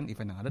event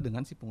yang ada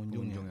dengan si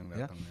pengunjungnya, yang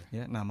datang,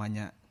 ya.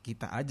 Namanya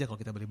kita aja kalau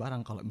kita beli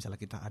barang, kalau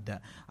misalnya kita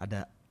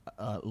ada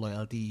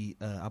loyalty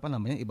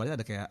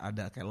ibaratnya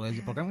ada kayak loyalty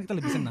program, kita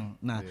lebih senang.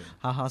 Nah,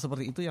 hal-hal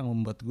seperti itu yang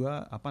membuat gue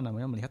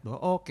melihat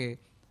bahwa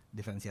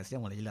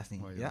diferensiasinya mulai jelas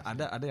nih,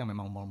 ada yang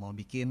memang mall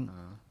bikin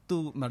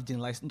tuh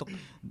marginalize untuk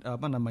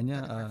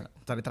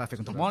cari traffic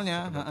untuk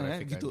mallnya,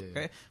 gitu.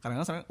 Kayak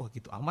kadang-kadang sampai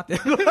gitu amat ya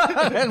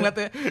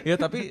ngeliatnya. Ya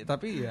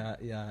tapi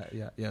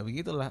ya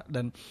begitulah.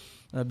 Dan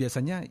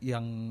biasanya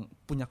yang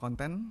punya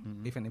konten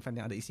event-event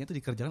yang ada isinya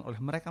itu dikerjakan oleh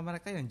mereka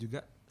yang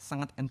juga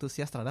sangat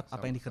antusias terhadap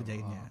apa yang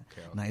dikerjainnya.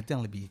 Nah, itu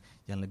yang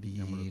lebih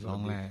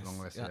long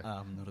last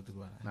ya, menurut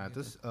gua. Nah,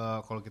 terus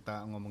kalau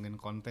kita ngomongin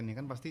konten nih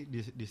kan pasti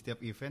di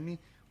setiap event nih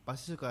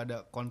pasti suka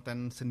ada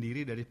konten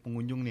sendiri dari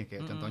pengunjung nih,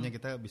 kayak contohnya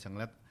kita bisa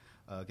ngeliat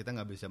kita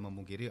nggak bisa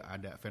memungkiri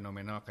ada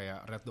fenomenal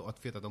kayak rate the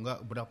outfit atau enggak,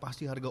 berapa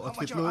sih harga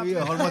outfit lu,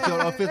 ya how much your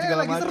outfit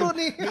segala macam.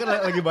 Ini kan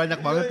lagi banyak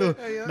banget tuh.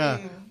 Nah,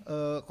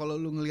 kalau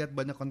lu ngelihat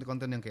banyak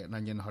konten-konten yang kayak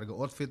nanyain harga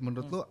outfit,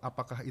 menurut lu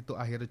apakah itu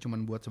akhirnya cuma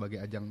buat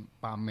sebagai ajang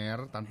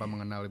pamer tanpa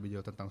mengenal lebih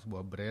jauh tentang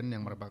sebuah brand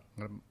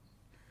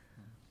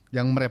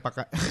yang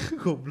mereka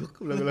goblok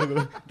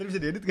terus bisa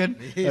diedit kan?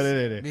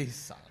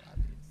 Bisa.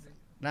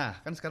 Nah,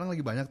 kan sekarang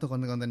lagi banyak tuh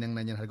konten-konten yang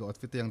nanyain harga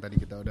outfit yang tadi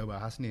kita udah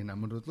bahas nih. Nah,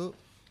 menurut lu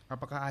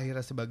apakah akhirnya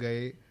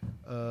sebagai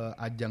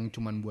ajang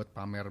cuman buat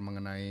pamer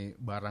mengenai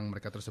barang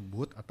mereka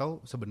tersebut,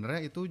 atau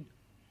sebenarnya itu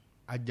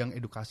ajang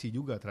edukasi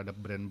juga terhadap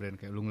brand-brand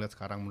kayak lu ngeliat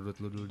sekarang? Menurut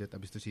lu dulu deh,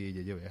 abis itu si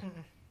Jejo ya.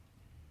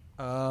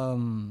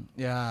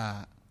 Ya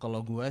kalau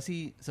gue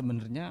sih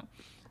sebenarnya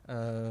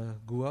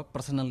gue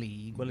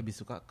personally gue lebih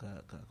suka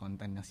ke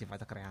konten yang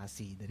sifatnya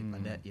kreasi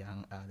daripada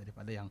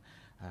yang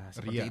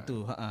seperti Ria.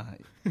 itu.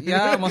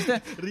 Ya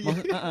maksudnya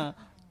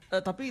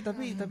tapi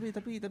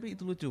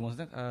itu lucu.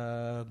 Maksudnya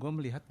gue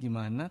melihat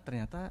gimana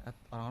ternyata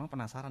orang-orang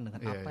penasaran dengan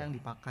apa yang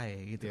dipakai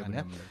gitu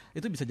kan, ya.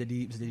 Itu bisa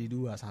jadi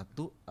dua.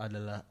 Satu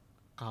adalah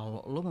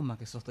kalau lo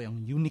memakai sesuatu yang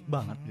unik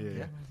banget,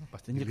 ya,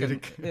 pasti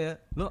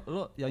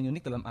lo yang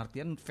unik dalam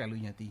artian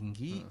value-nya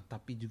tinggi,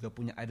 tapi juga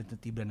punya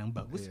identity brand yang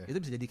bagus,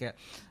 itu bisa jadi kayak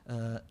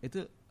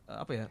itu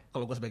apa ya?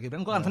 Kalau gue sebagai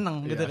brand, gue kan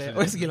seneng gitu kayak,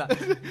 gila,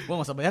 gue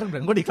nggak usah bayar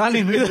brand gue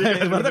diiklanin gitu,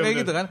 berarti kayak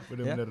gitu kan,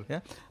 ya.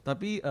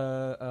 Tapi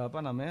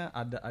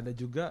ada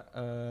juga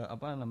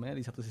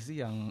di satu sisi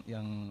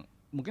yang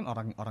mungkin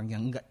orang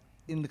yang enggak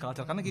in the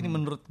culture, karena gini,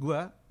 menurut gue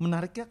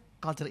menariknya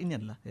culture ini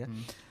adalah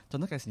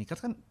contoh kayak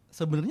sneakers kan,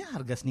 sebenarnya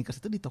harga sneakers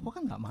itu di toko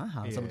kan nggak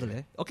mahal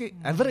sebetulnya.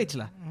 Average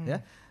lah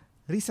ya.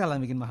 Resell yang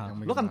bikin mahal.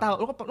 Lo kan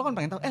tahu, lo kan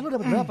pengen tahu, lo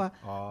dapat berapa?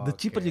 The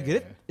cheaper you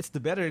get it, it's the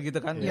better gitu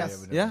kan.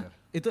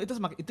 Itu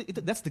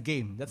that's the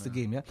game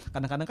ya.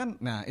 Kadang-kadang kan,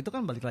 nah itu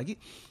kan balik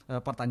lagi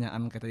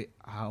pertanyaan kayak tadi,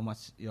 how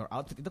much your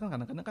outfit, itu kan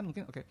kadang-kadang kan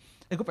mungkin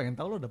gue pengen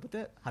tahu lo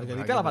dapetnya harga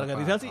retail apa harga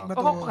resell sih?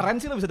 Kok keren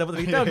sih lo bisa dapet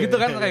retail gitu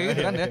kan, kayak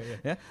gitu kan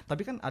ya.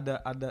 Tapi kan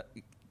ada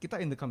kita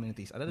in the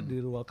communities, ada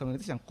di ruang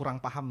communities yang kurang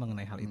paham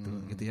mengenai hal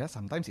itu gitu ya.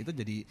 Sometimes itu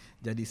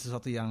jadi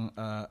sesuatu yang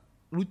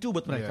lucu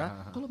buat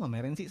mereka, kok lu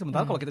pamerin sih?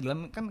 Sementara kalau kita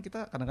dalam kan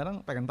kita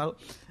kadang-kadang pengen tahu,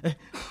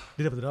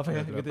 dia dapat berapa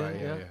ya, gitu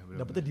ya,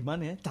 dapetnya di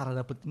mana ya, cara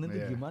dapetnya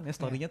tuh gimana ya,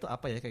 story-nya tuh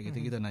apa ya, kayak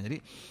gitu-gitu. Nah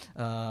jadi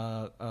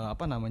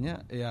apa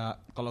namanya ya,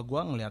 kalau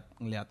gua ngelihat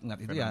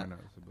itu ya,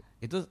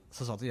 itu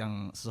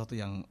sesuatu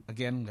yang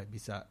again nggak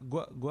bisa,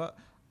 gua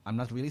I'm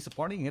not really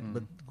supporting it,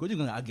 but gue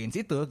juga nggak against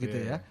itu gitu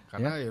ya.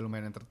 Karena ya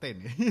lumayan entertain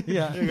ya.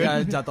 Iya, ya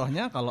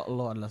jatuhnya kalau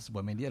lo adalah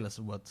sebuah media, adalah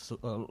sebuah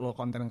lo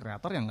content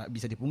creator yang nggak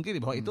bisa dipungkiri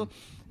bahwa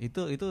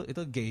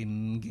itu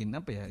gain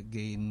apa ya,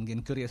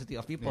 gain curiosity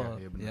of people,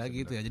 ya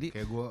gitu ya. Jadi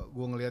kayak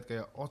gue ngelihat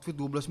kayak outfit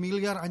 12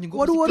 miliar anjing, gue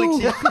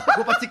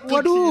pasti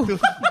klik sih itu.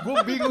 Gue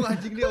bingung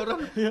anjing dia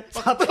orang.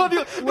 Satu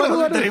dia,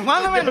 waduh dari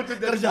mana men?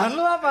 Kerjaan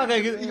lo apa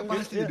kayak gitu? Iya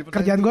pasti.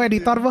 Kerjaan gue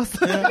editor bos.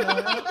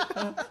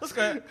 Terus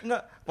kayak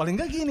nggak, paling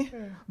nggak gini.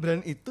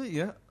 Brand itu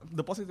ya, the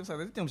positive side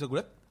itu yang bisa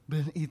gue lihat,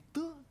 brand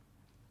itu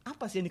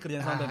apa sih yang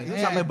dikerjain sama brand itu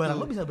sampai barang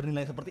lo bisa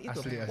bernilai seperti itu.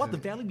 Asli. What the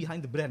value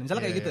behind the brand?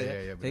 Misalnya kayak gitu ya.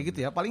 Kayak gitu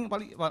ya. Paling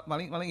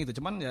itu.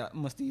 Cuman ya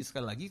mesti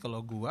sekali lagi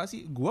kalau gua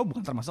bukan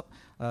termasuk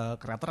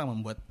kreator yang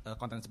membuat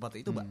konten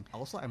seperti itu, but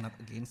also I'm not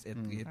against it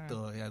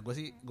gitu. Ya gua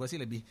sih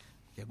lebih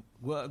ya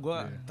gua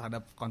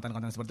terhadap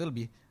konten-konten seperti itu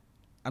lebih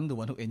I'm the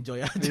one who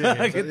enjoy aja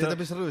gitu.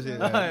 Tapi seru sih.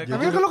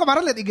 Tapi lu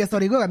kemarin liat IG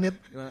story gue kan, Dit?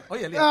 Oh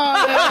iya, lihat.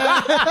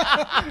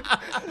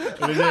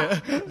 Jadi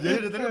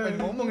dari tadi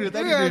pengen ngomong dari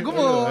tadi. Iya, gue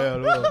mau.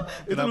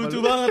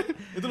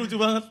 Itu lucu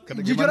banget.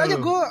 Jujur aja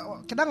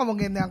kita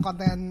ngomongin yang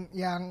konten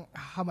yang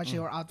how much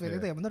your outfit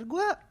itu ya, menurut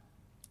gue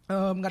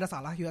nggak ada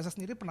salah. USS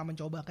sendiri pernah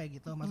mencoba kayak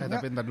gitu. Maksudnya,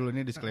 tapi ntar dulu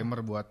ini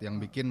disclaimer buat yang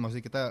bikin,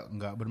 maksudnya kita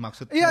nggak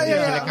bermaksud iya,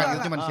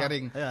 itu cuma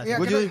sharing.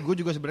 Gue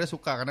juga sebenarnya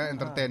suka karena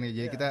entertain ya.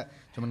 Jadi kita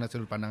cuma lihat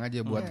sudut pandang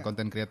aja buat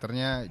konten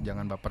kreatornya,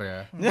 jangan baper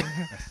ya.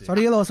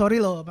 sorry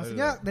lo.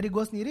 Maksudnya dari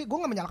gue sendiri, gue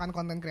nggak menyalahkan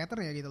konten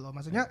kreator ya gitu loh.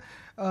 Maksudnya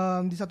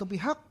di satu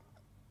pihak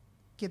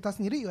kita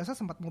sendiri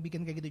USS sempat mau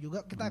bikin kayak gitu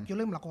juga. Kita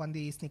actually melakukan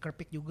di Sneaker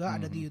Peek juga,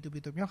 ada di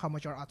YouTube-nya How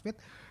Much Your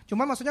Outfit.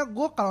 Cuman maksudnya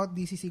gue kalau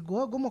di sisi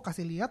gue mau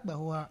kasih lihat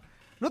bahwa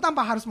lu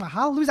tanpa harus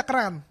mahal, lu bisa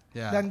keren.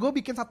 Dan gue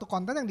bikin satu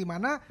konten yang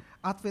dimana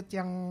outfit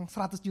yang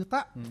 100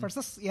 juta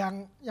versus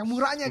yang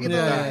murahnya gitu.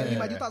 5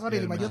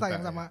 juta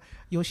yang sama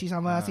Yoshi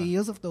sama si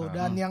Yusuf tuh.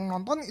 Dan yang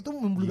nonton itu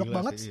membludak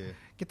banget.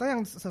 Kita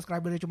yang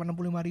subscribernya cuma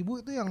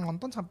 65,000 itu yang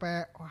nonton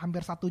sampai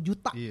hampir 1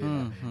 juta.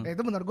 Nah,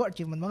 itu menurut gue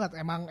achievement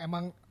banget. Emang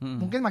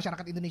mungkin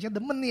masyarakat Indonesia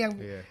demen nih yang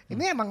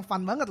ini emang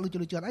fun banget,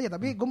 lucu-lucuan aja.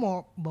 Tapi gue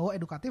mau bawa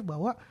edukatif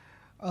bahwa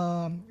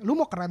lu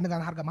mau keren dengan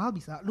harga mahal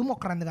bisa, lu mau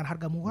keren dengan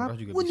harga murah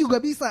pun juga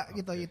bisa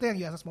gitu. Itu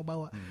yang USS mau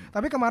bawa.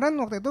 Tapi kemarin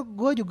waktu itu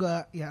gue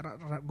juga ya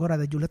gue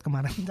rada julid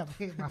kemarin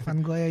tapi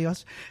maafan gue ya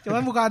Yos.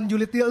 Cuman bukan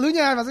julid lu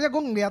nya, maksudnya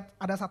gue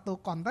ngeliat ada satu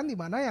konten di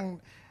mana yang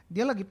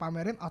dia lagi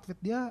pamerin outfit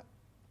dia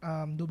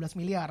 12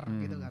 miliar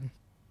gitu kan.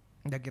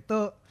 Udah gitu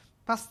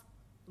pas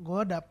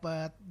gue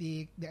dapet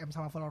di DM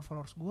sama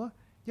followers gue,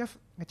 Jeff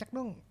ngecek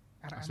dong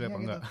RM-nya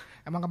gitu.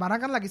 Emang kemarin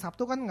kan lagi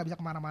Sabtu kan nggak bisa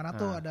kemana-mana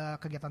tuh, ada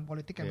kegiatan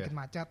politik yang bikin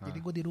macet. Jadi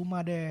gue di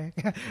rumah deh.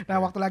 Nah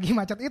waktu lagi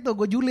macet itu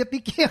gue julid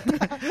dikit.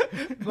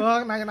 Gue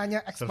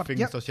nanya-nanya expert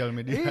jam. Sosial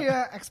media. Iya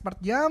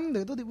expert jam.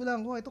 Itu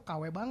dibilang gue itu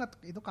KW banget.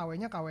 Itu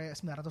KW-nya KW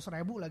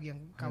 900.000 lagi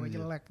yang KW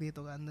jelek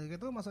gitu kan.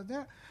 Gitu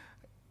maksudnya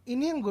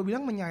ini yang gue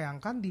bilang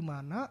menyayangkan di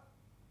mana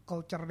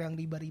culture yang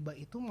riba-riba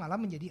itu malah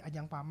menjadi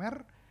ajang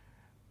pamer.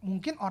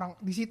 Mungkin orang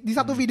di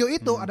satu video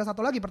itu ada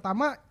satu lagi,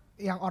 pertama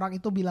yang orang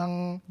itu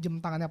bilang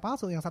jam tangannya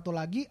palsu, yang satu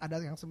lagi ada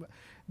yang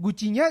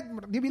Gucci-nya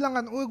dia bilang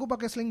kan, gue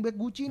pakai sling bag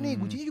Gucci nih,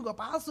 Gucci-nya juga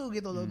palsu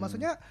gitu loh.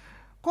 Maksudnya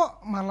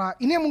kok malah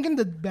ini yang mungkin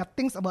the bad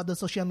things about the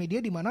social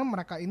media, di mana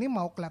mereka ini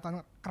mau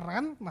kelihatan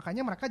keren,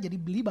 makanya mereka jadi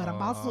beli barang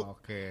palsu.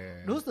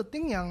 Those the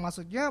thing yang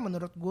maksudnya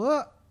menurut gue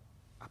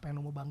apa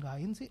yang lu mau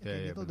banggain sih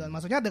kayak gitu. Dan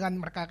maksudnya dengan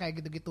mereka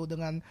kayak gitu-gitu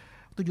dengan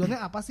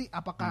tujuannya apa sih?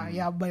 Apakah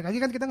ya balik lagi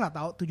kan kita nggak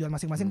tahu tujuan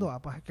masing-masing tuh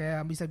apa.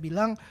 Kayak bisa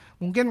bilang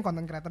mungkin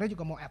konten kreatornya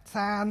juga mau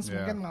AdSense,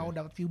 mungkin mau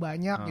dapat view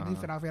banyak jadi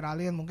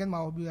viral-viralin, mungkin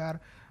mau biar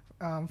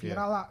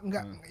viral lah.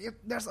 Enggak,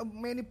 there's a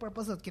many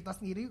purposes. Kita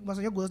sendiri,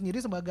 maksudnya gue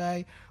sendiri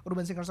sebagai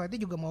Urban Sneaker Society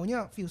juga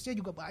maunya views-nya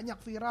juga banyak,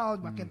 viral,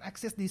 makin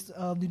akses di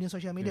dunia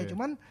sosial media.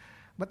 Cuman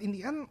but in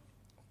the end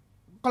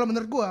kalau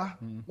menurut gue,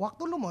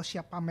 waktu lu mau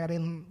siap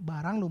pamerin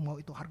barang, lu mau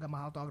itu harga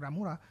mahal atau harga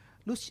murah,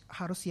 lu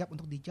harus siap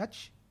untuk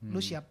dijudge,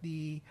 lu siap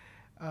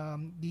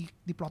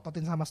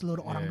diplototin sama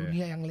seluruh orang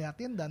dunia yang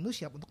ngeliatin, dan lu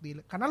siap untuk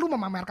karena lu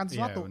memamerkan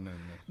sesuatu.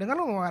 Dengan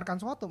lu memamerkan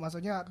sesuatu,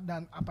 maksudnya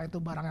dan apa itu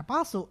barangnya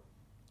palsu,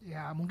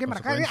 ya mungkin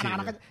mereka ini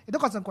anak-anak itu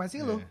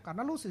konsekuensi lu,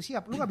 karena lu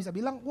siap, lu nggak bisa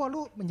bilang, wah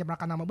lu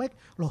mencemarkan nama baik,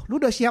 loh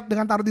lu udah siap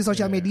dengan taruh di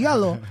sosial media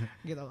loh,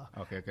 gitu loh.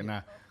 Oke.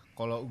 Nah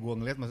kalau gue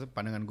ngeliat, maksudnya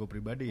pandangan gue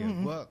pribadi ya,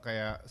 gue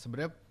kayak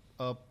sebenarnya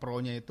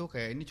pro-nya itu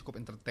kayak ini cukup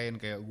entertain,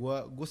 kayak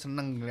gue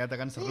seneng ngeliatnya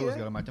kan, seru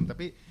segala macam.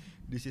 Tapi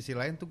di sisi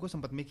lain tuh gue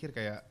sempat mikir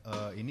kayak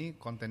ini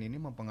konten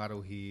ini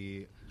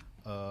mempengaruhi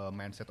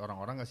mindset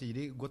orang-orang gak sih?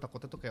 Jadi gue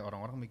takutnya tuh kayak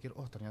orang-orang mikir,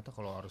 oh ternyata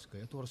kalau harus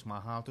gaya tuh harus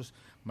mahal. Terus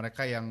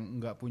mereka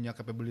yang nggak punya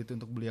capability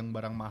untuk beli yang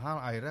barang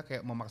mahal, akhirnya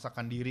kayak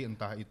memaksakan diri,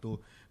 entah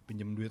itu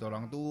pinjam duit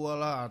orang tua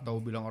lah, atau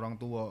bilang orang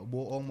tua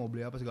bohong mau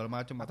beli apa segala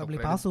macam, atau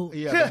beli palsu.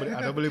 Iya,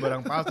 atau beli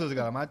barang palsu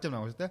segala macam.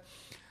 Nah maksudnya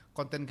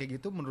konten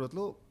kayak gitu menurut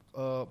lu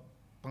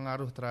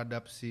pengaruh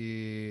terhadap si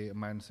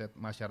mindset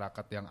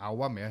masyarakat yang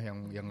awam ya,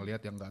 yang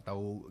ngelihat yang nggak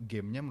tahu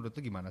gamenya, menurut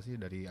lu gimana sih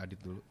dari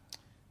Adit dulu?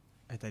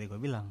 Tadi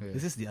gue bilang,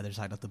 this is the other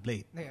side of the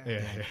blade.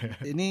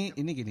 Ini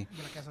gini,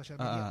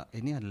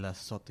 ini adalah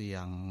sesuatu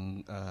yang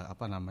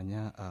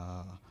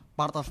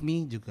part of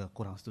me juga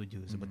kurang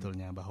setuju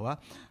sebetulnya bahwa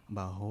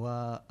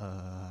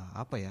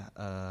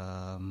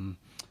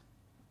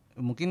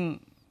mungkin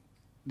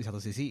di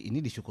satu sisi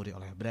ini disyukuri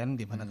oleh brand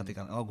di mana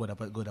ketika gue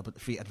dapat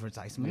free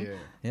advertisement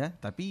ya,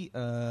 tapi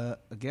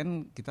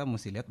again kita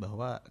mesti lihat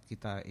bahwa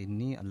kita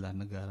ini adalah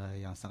negara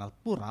yang sangat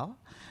plural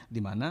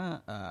di mana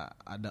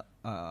ada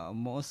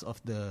most of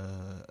the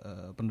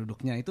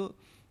penduduknya itu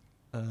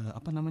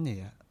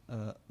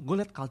gue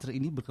lihat culture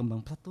ini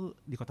berkembang pesat tuh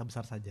di kota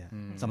besar saja.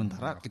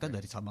 Sementara kita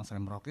dari Sabang sampai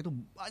Merauke itu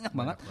banyak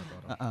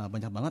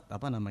banget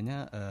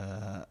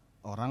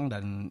orang,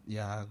 dan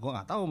ya gue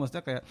nggak tahu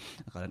maksudnya kayak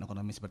keadaan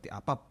ekonomi seperti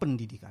apa,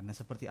 pendidikannya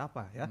seperti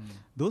apa ya.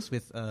 Those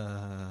with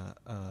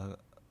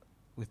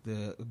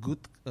the good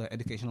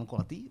educational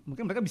quality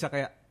mungkin mereka bisa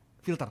kayak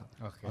filter.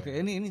 Oke,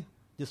 ini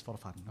just for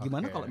fun.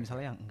 Gimana kalau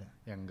misalnya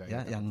yang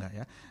enggak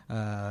ya.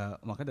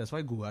 Makanya that's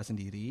why gue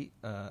sendiri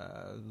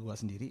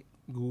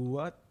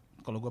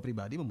kalau gue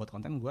pribadi membuat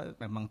konten, gue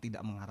memang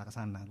tidak mengarah ke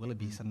sana. Gue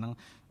lebih senang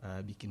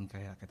bikin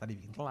kayak tadi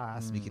bikin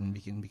kelas, bikin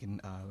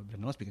brand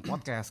news, bikin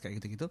podcast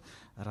kayak gitu-gitu.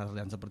 Rather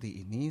than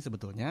seperti ini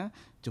sebetulnya.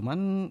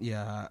 Cuman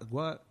ya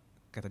gue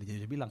kayak tadi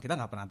Jojo bilang, kita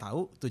nggak pernah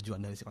tahu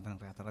tujuan dari si content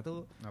creator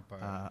itu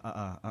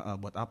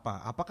buat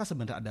apa. Apakah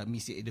sebenarnya ada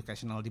misi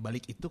educational di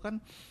balik itu kan?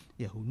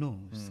 Ya who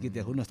knows, gitu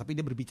ya, who knows. Tapi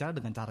dia berbicara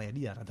dengan caranya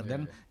dia, rather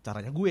than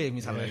caranya gue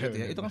misalnya gitu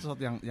ya. Itu kan sesuatu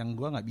yang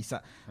gue nggak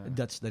bisa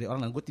judge dari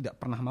orang, dan gue tidak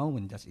pernah mau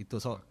menjudge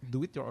itu. So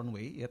do it your own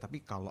way ya.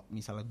 Tapi kalau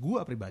misalnya gue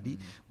pribadi,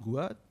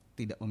 gue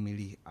tidak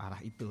memilih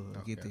arah itu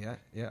gitu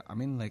ya. Ya, I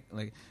mean like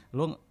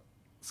lo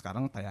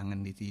sekarang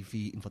tayangan di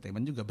TV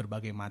infotainment juga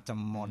berbagai macam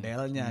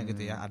modelnya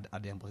gitu ya,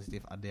 ada yang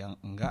positif, ada yang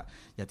enggak,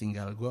 ya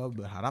tinggal gue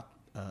berharap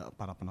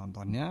para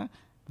penontonnya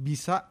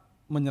bisa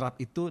menyerap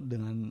itu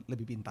dengan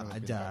lebih pintar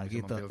aja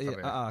gitu.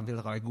 Filter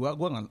kalau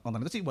gue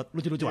nonton itu sih buat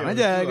lucu-lucuan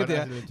aja gitu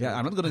ya. Ya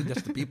I'm not gonna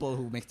judge the people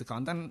who makes the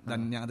content,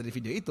 dan yang ada di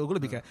video itu gue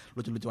lebih kayak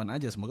lucu-lucuan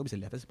aja, semoga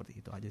bisa lihatnya seperti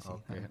itu aja sih.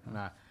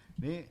 Nah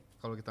ini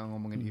kalau kita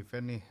ngomongin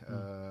event nih,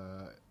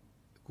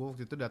 gue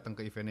waktu itu datang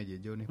ke eventnya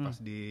Jejo nih, pas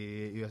di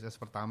USS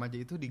pertama aja,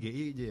 itu di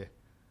GI aja ya,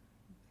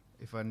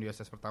 event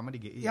USS pertama di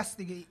GI. Yes,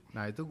 di GI.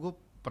 Nah itu gue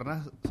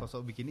pernah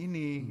sosok bikin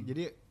ini,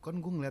 jadi kan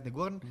gue ngeliat nih,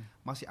 gue kan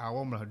masih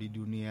awam lah di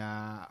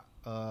dunia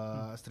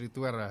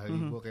streetwear lah.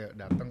 Gue kayak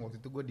datang waktu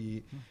itu, gue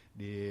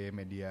di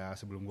media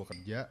sebelum gue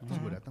kerja,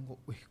 terus gue datang kok,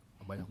 wih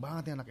banyak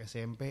banget ya anak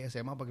SMP,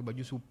 SMA pakai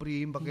baju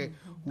Supreme, pakai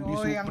hoodie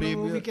Supreme.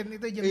 Yang lu bikin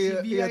itu jam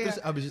ya. Terus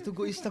abis itu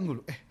gue iseng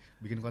dulu,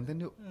 bikin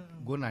konten yuk.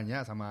 Gue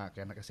nanya sama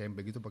kayak anak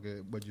SMP gitu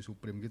pakai baju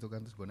Supreme gitu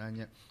kan, terus gue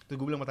nanya,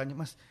 terus gue bilang mau tanya,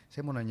 Mas,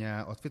 saya mau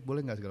nanya outfit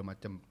boleh nggak segala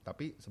macam,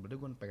 tapi sebenarnya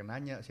gue pengen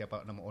nanya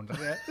siapa nama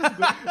ownernya.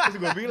 Terus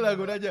gue bilang,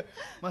 gue nanya,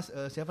 Mas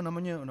siapa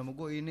namanya, nama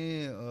gue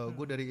ini,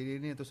 gue dari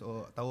ini, terus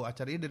tahu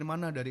acara ini dari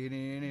mana, dari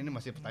ini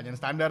masih pertanyaan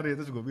standar deh.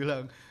 Terus gue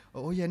bilang,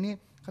 oh iya nih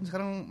kan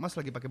sekarang Mas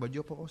lagi pakai baju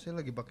apa? Oh saya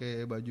lagi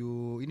pakai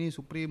baju ini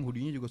Supreme,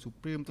 hoodie-nya juga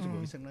Supreme. Terus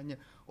gue iseng nanya,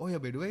 oh ya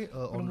by the way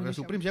owner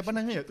Supreme siapa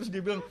nanya ya? Terus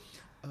dia bilang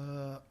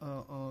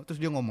terus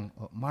dia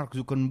ngomong Mark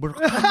Zuckerberg.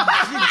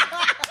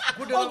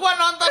 Gua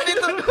nonton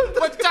itu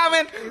pecah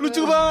men,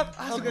 lucu banget.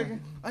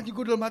 Anjing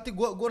gue dalam hati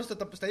gue harus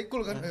tetap stay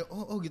cool kan.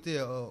 Gitu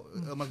ya.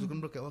 Mark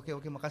Zuckerberg ya.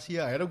 Oke makasih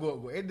ya. Akhirnya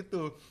gue edit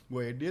tuh.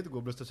 Gue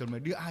blast sosial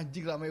media,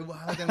 anjing ramai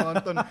banget yang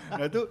nonton.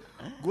 Nah itu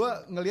gue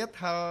ngelihat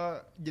hal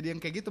jadi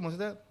yang kayak gitu,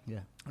 maksudnya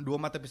dua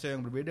mata pisau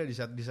yang berbeda.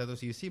 Di satu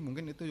sisi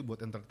mungkin itu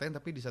buat entertain,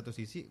 tapi di satu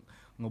sisi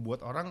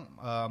ngebuat orang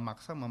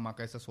maksa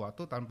memakai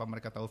sesuatu tanpa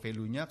mereka tahu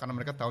value-nya, karena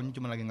mereka tahunya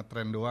cuma lagi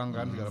ngetrend doang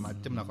kan segala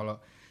macem. Nah kalau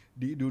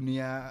di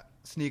dunia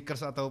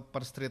sneakers atau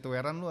per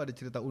streetwearan lu ada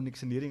cerita unik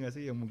sendiri gak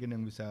sih yang mungkin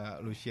yang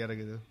bisa lu share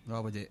gitu? Gak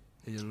apa J?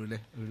 Ya dulu deh.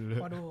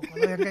 Waduh,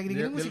 kalau yang kayak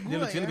gini mesti gue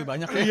ya. Lebih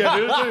banyak. Iya,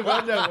 dulu lebih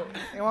banyak.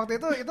 Yang waktu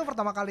itu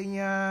pertama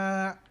kalinya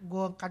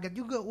gue kaget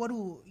juga.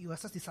 Waduh,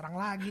 USS diserang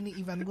lagi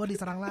nih, event gue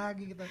diserang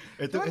lagi gitu.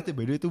 Itu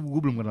beda, itu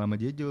gue belum kenal sama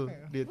Jejo.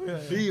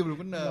 Iya, belum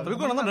kenal. Tapi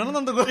gue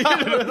nonton tuh gue.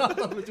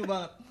 Nonton lucu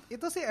banget.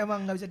 Itu sih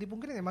emang nggak bisa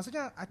dipungkiri ya.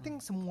 Maksudnya, I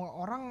think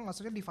semua orang,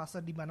 maksudnya di fase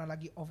di mana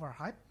lagi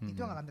overhype,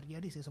 itu yang akan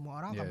terjadi sih. Semua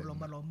orang akan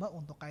berlomba-lomba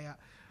untuk kayak,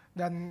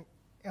 dan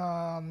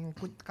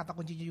kata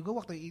kuncinya juga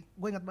waktu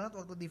gue ingat banget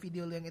waktu di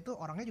video yang itu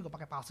orangnya juga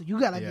pakai palsu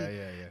juga lagi.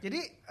 Jadi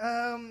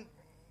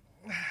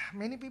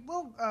many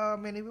people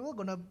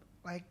gonna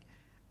like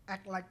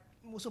act like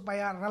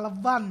supaya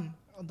relevan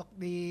untuk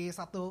di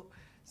satu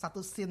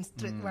scene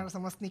streetwear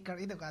sama sneaker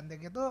itu kan.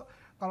 Dan gitu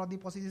kalau di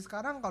posisi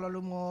sekarang, kalau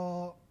lu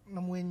mau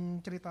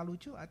nemuin cerita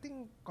lucu, I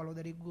think kalau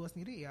dari gue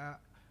sendiri ya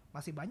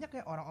masih banyak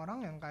ya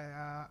orang-orang yang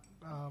kayak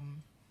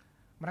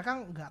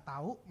mereka nggak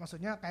tahu,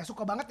 maksudnya kayak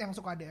suka banget yang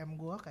suka DM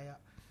gue kayak,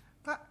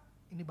 Kak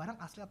ini barang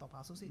asli atau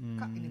palsu sih?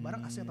 Kak ini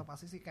barang asli atau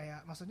palsu sih?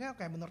 Kayak maksudnya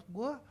kayak menurut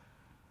gue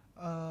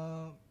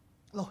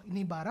loh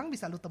ini barang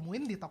bisa lu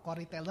temuin di toko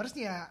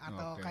retailersnya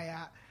atau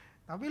kayak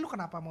Tapi lu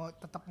kenapa mau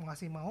tetap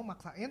mau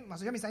maksain?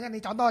 Maksudnya misalnya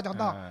nih contoh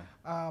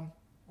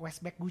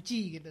Westback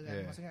Gucci gitu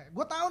kan. Maksudnya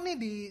gue tahu nih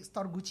di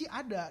store Gucci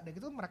ada, dan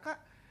gitu mereka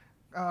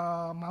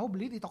mau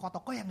beli di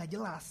toko-toko yang nggak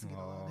jelas gitu.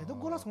 Dan itu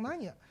gue langsung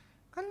nanya,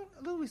 kan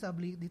lu bisa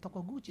beli di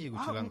toko Gucci?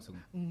 Gucci langsung.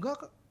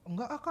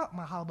 Enggak kak,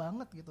 mahal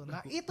banget gitu. Nah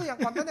itu yang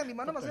konten yang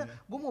dimana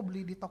maksudnya gue mau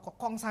beli di toko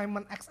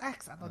Consignment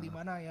XX atau di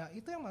mana ya,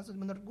 itu yang maksud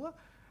menurut gue,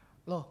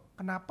 loh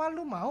kenapa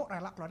lu mau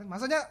rela keluarin,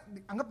 maksudnya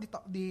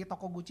anggap di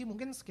toko Gucci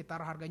mungkin sekitar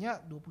harganya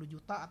 20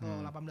 juta atau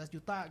 18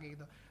 juta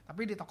gitu,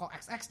 tapi di toko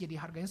XX jadi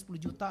harganya 10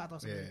 juta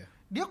atau segitu.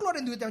 Dia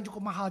keluarin duit yang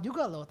cukup mahal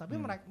juga loh, tapi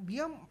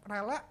dia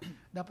rela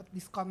dapat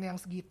diskon yang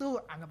segitu,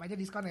 anggap aja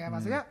diskon ya,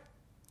 maksudnya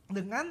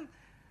dengan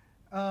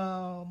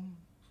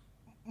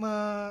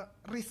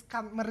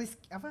riskan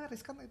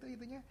itu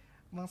itunya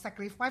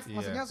meng-sacrifice,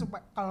 maksudnya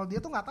supaya kalau dia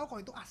tuh nggak tahu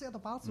kalau itu asli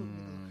atau palsu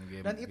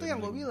gitu. Dan itu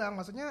yang gue bilang,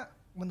 maksudnya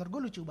menurut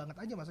gue lucu banget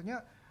aja,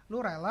 maksudnya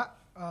lu rela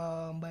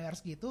bayar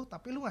segitu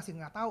tapi lu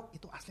nggak tahu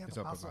itu asli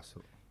atau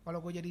palsu. Kalau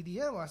gue jadi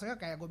dia, maksudnya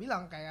kayak gue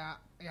bilang kayak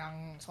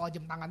yang soal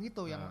jam tangan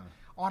itu, yang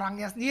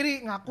orangnya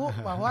sendiri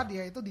ngaku bahwa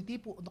dia itu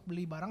ditipu untuk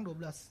beli barang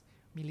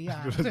 12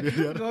 miliar.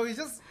 Gue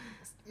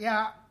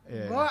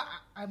gue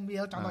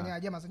ambil contohnya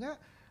aja, maksudnya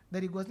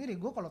dari gue sendiri,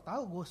 gue kalau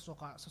tahu gue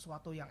suka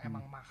sesuatu yang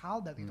emang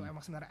mahal dan itu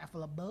emang sebenarnya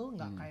available,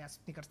 nggak kayak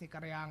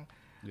stiker-stiker yang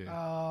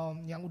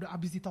udah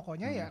habis di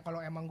tokonya, ya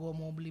kalau emang gue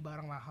mau beli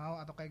barang mahal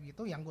atau kayak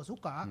gitu yang gue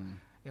suka,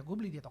 ya gue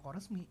beli di toko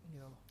resmi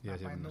gitu loh.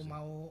 Ngapain lu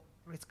mau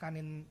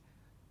riskanin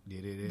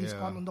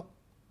diskon untuk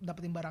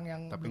dapetin barang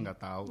yang tapi nggak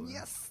tahu.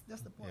 Yes,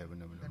 that's the point. Ya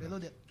benar-benar. Jadi lu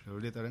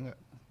dia ada nggak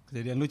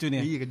kejadian lucu nih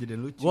ya? Iya,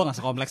 kejadian lucu. Gue gak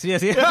sekompleks dia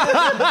sih.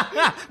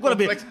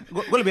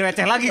 Gue lebih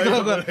receh lagi gue.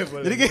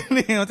 Jadi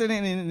gini, maksudnya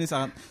ini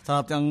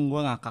saat yang gue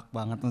ngakak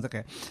banget, maksudnya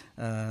kayak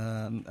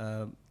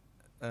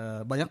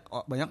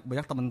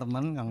banyak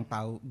teman-teman yang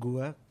tahu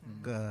gue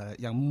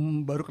yang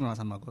baru kenal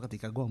sama gue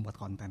ketika gue membuat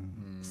konten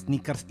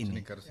sneakers ini.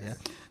 Ya.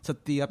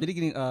 Setiap jadi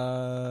gini,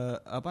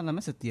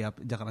 setiap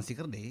Jakarta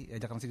Sneaker Day,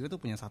 Jakarta Sneaker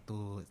itu punya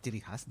satu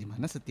ciri khas di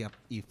mana setiap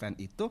event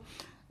itu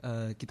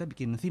kita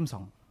bikin theme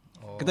song.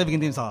 Kita bikin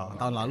theme song.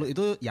 Tahun lalu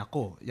itu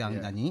Yako yang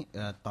nyanyi.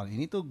 Tahun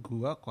ini tuh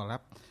gue collab,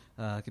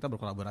 kita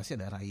berkolaborasi,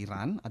 ada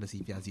Rairan, ada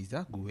Sivia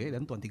Aziza, gue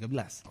dan Tuan 13.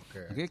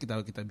 Oke,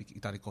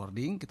 kita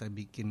recording, kita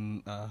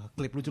bikin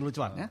klip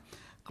lucu-lucuan ya.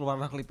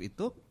 Keluarlah klip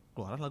itu,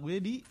 keluarlah lagunya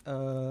di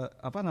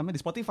di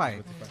Spotify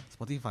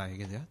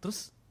gitu ya.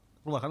 Terus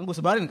keluar kan gue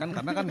sebarin kan,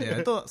 karena kan ya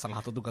itu salah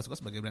satu tugas gue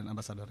sebagai brand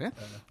ambassador ya.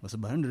 Gue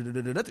sebarin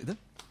itu.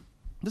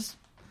 Terus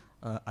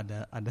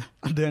ada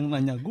yang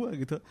nanya gue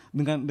gitu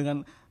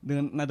dengan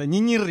nada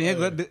nyinyir ya,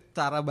 gue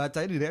cara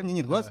bacanya di DM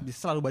nyinyir, gue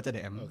selalu baca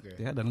DM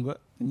ya, dan gue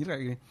nyinyir kayak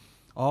gini,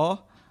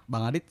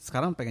 Bang Adit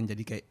sekarang pengen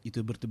jadi kayak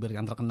youtuber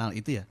yang terkenal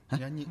itu ya?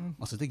 Nyanyi.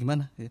 Maksudnya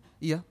gimana?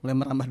 Iya, mulai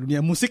merambah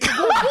dunia musik.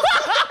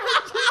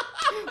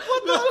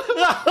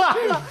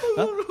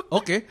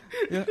 Oke.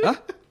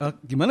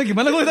 Gimana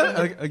gue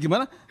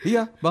gimana?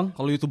 Iya, Bang,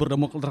 kalau youtuber udah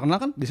mau terkenal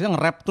kan biasanya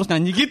nge-rap terus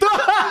nyanyi gitu.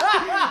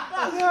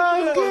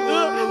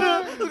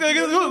 Terus kayak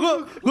gitu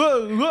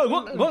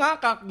gue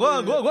ngakak,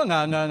 gue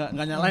nggak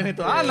nyalain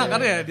itu anak kan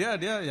ya,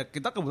 dia ya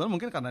kita kebetulan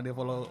mungkin karena dia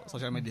follow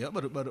sosial media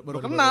baru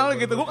kenal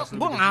gitu,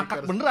 gue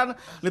ngakak beneran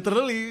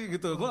literally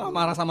gitu, gue gak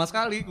marah sama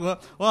sekali,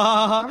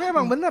 wah. Tapi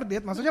emang bener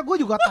Dit, maksudnya gue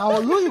juga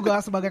tahu lu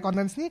juga sebagai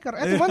content sneaker,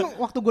 cuman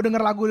waktu gue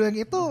denger lagu yang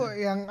itu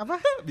yang apa?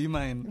 Be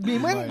Mine,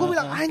 gue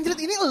bilang anjir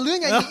ini lu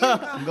nyanyiin.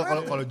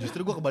 Enggak, kalau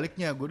justru gue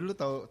kebaliknya, gue dulu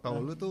tahu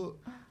lu tuh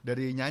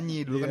dari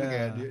nyanyi dulu kan,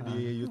 kayak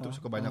di YouTube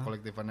suka banyak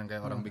kolektifan yang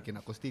kayak orang bikin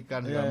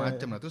akustikan segala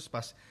macem. Nah terus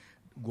pas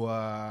gue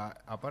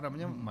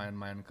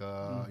main-main ke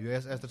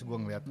USS, terus gue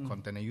ngeliat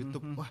kontennya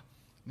YouTube, wah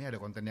ini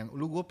ada konten yang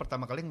gue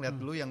pertama kali ngeliat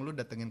lu yang lu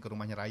datengin ke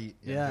rumahnya Rai.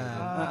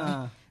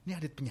 Ini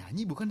Adit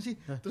penyanyi bukan sih?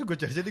 Terus gue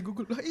cari di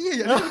Google, lah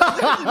iya ya.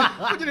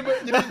 Gue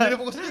jadi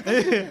fokusnya kan.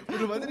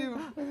 Udah banget nih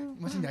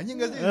masih nyanyi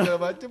nggak sih segala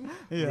macem.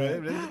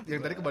 Berarti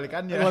yang tadi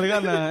kebalikannya.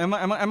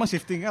 Emang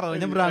shiftingnya rada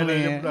nyebrang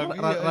nih.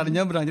 Rada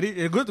nyebrang. Jadi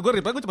ya gue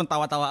reply gue cuma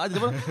tawa-tawa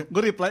aja.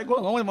 Gue reply gue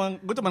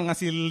ngomong gue cuma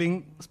ngasih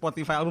link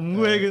Spotify album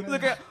gue gitu.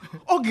 Terus kayak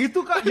gitu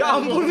Kak. Ya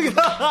ampun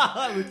gitu.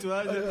 Lucu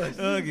aja.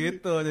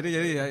 Gitu. Jadi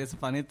ya it's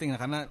funny thing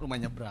karena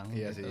rumah nyebrang.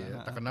 Iya sih.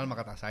 Tak kenal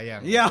maka tak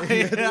sayang. Iya.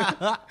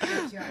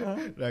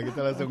 Nah kita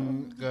langsung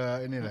ke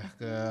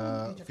ke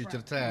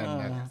future trend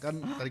ya. Kan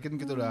tadi kan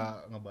kita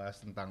udah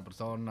ngebahas tentang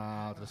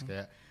personal, terus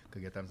kayak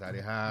kegiatan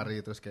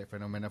sehari-hari, terus kayak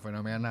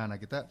fenomena-fenomena. Nah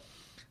kita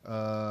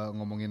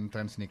ngomongin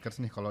trend sneakers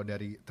nih. Kalau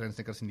dari trend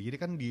sneakers sendiri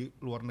kan di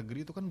luar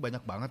negeri itu kan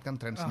banyak banget kan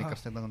trend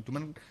sneakers,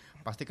 cuman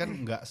pasti kan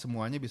nggak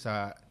semuanya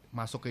bisa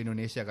masuk ke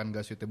Indonesia kan,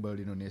 nggak suitable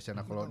di Indonesia.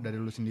 Nah kalau dari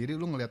lu sendiri,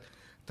 lu ngelihat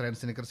trend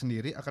sneakers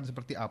sendiri akan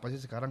seperti apa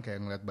sih sekarang?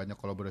 Kayak ngelihat banyak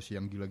kolaborasi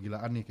yang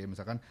gila-gilaan nih, kayak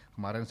misalkan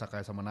kemarin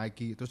Sakai sama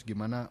Nike, terus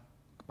gimana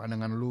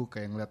pandangan lu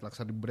kayak ngeliat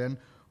luxury brand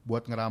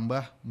buat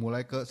ngerambah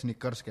mulai ke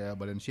sneakers kayak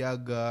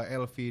Balenciaga,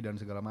 LV dan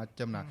segala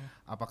macam. Nah,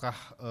 apakah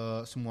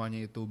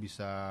semuanya itu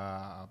bisa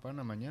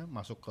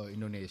masuk ke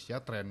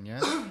Indonesia trennya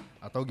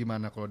atau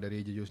gimana? Kalau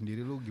dari Jejo sendiri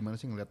lu gimana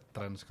sih ngeliat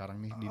tren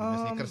sekarang nih di dunia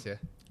sneakers ya?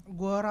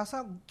 Gue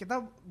rasa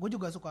gue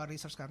juga suka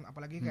research kan,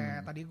 apalagi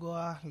kayak tadi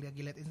gue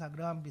lihat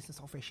Instagram Business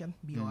of Fashion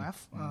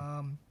BOF.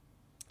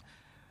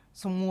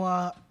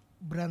 Semua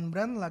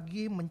brand-brand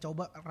lagi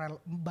mencoba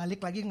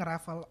balik lagi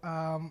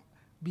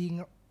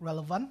being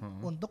relevant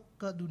untuk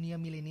ke dunia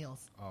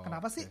millennials.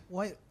 Kenapa sih?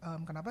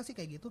 Kenapa sih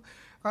kayak gitu?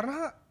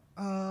 Karena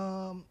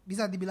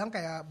bisa dibilang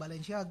kayak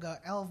Balenciaga,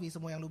 LV,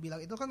 semua yang lu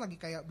bilang itu kan lagi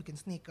kayak bikin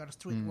sneakers,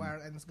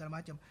 streetwear, dan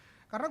segala macam.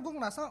 Karena gue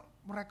ngerasa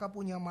mereka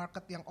punya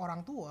market yang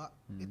orang tua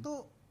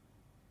itu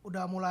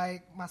udah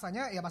mulai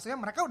maksudnya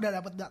mereka udah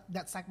dapet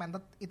that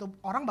segmented, itu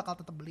orang bakal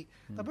tetap beli.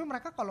 Tapi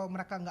mereka kalau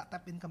mereka nggak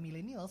tap in ke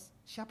millennials,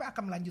 siapa yang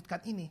akan melanjutkan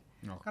ini?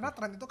 Karena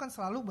tren itu kan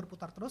selalu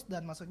berputar terus,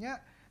 dan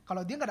maksudnya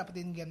kalau dia nggak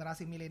dapetin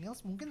generasi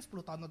millennials, mungkin 10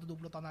 tahun atau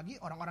 20 tahun lagi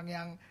orang-orang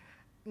yang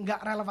nggak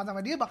relevan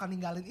sama dia bakal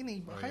ninggalin ini.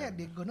 Makanya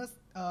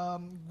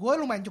gue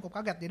lumayan cukup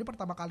kaget. Jadi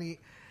pertama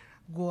kali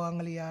gue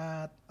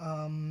ngelihat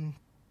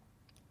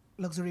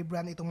luxury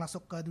brand itu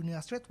masuk ke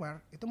dunia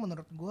streetwear, itu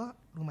menurut gue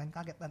lumayan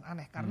kaget dan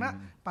aneh. Karena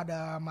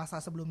pada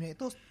masa sebelumnya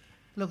itu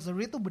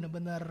luxury itu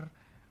bener-bener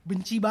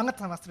benci banget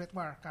sama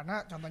streetwear.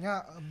 Karena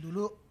contohnya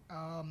dulu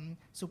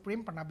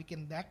Supreme pernah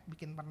bikin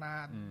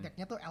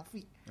decknya tuh LV.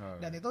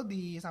 Dan itu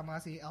sama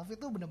si LV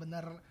tuh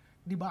bener-bener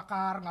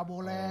dibakar, nggak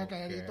boleh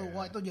kayak gitu.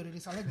 Wah, itu jadi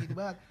risalnya gitu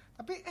banget.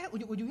 Tapi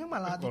ujung-ujungnya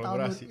malah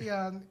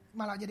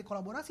malah jadi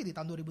kolaborasi di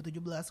tahun 2017,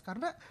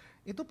 karena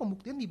itu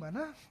pembuktian di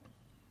mana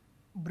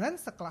brand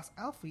sekelas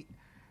LV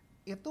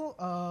itu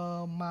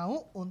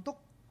mau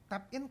untuk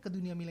tap in ke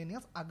dunia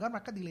millennials agar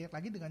mereka dilihat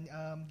lagi dengan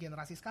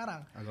generasi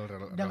sekarang.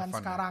 Dengan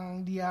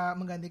sekarang dia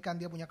menggantikan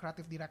dia punya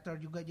creative director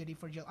juga jadi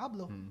Virgil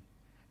Abloh.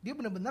 Dia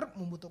benar-benar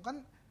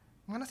membutuhkan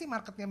mana sih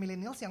marketnya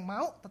millennials yang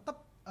mau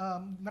tetap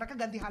mereka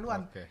ganti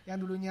haluan. Yang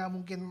dulunya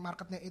mungkin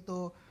marketnya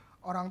itu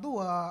orang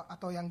tua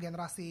atau yang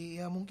generasi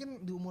ya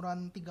mungkin di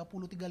umuran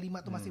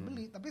 30-35 tuh masih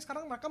beli, tapi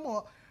sekarang mereka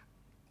mau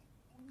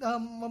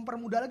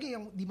mempermudah lagi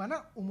yang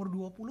dimana umur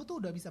 20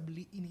 tuh udah bisa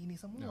beli ini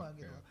semua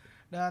gitu.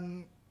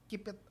 Dan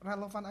keep it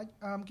relevant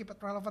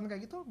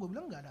kayak gitu, gue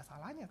bilang nggak ada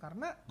salahnya,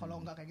 karena kalau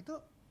nggak kayak gitu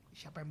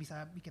siapa yang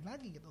bisa bikin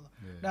lagi gitu loh.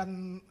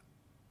 Dan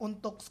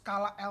untuk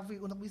skala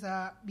LV untuk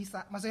bisa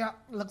maksudnya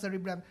luxury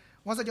brand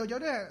nggak usah jauh-jauh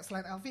deh,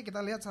 selain LV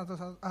kita lihat salah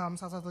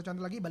satu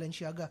contoh lagi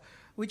Balenciaga,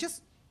 which is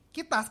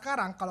kita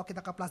sekarang kalau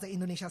kita ke Plaza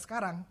Indonesia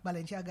sekarang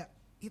Balenciaga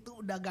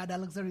itu udah gak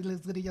ada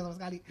luxury-nya sama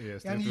sekali.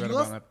 Yang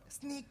dijual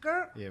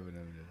sneaker,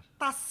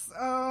 tas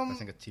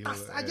kecil,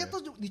 tas aja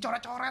tuh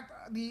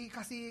dicoret-coret,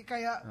 dikasih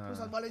kayak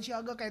perusahaan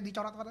Balenciaga kayak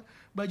dicoret-coret,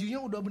 bajunya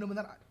udah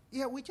bener-bener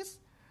which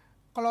is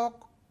kalau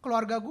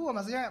keluarga gue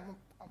maksudnya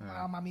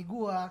mami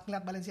gue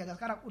ngeliat Balenciaga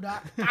sekarang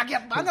udah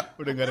kaget banget.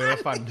 Udah gak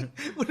relevan.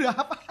 Udah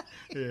apa?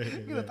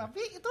 Gitu.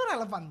 Tapi itu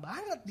relevan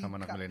banget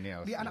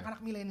di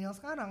anak-anak milenial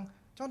sekarang.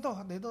 Contoh,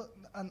 itu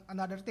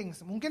another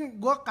things. Mungkin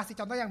gue kasih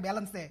contoh yang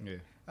balance deh.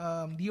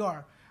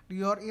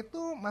 Dior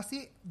itu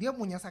masih dia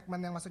punya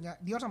segmen yang maksudnya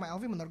Dior sama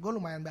LV menurut gue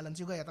lumayan balance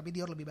juga ya, tapi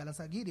Dior lebih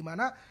balance lagi di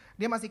mana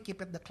dia masih keep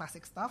it the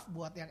classic stuff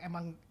buat yang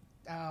emang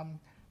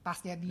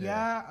tasnya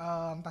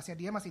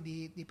dia masih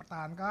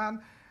dipertahankan,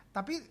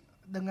 tapi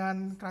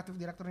dengan kreatif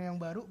direkturnya yang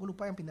baru, gue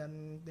lupa yang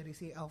pindahan dari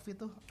si LV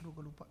tuh,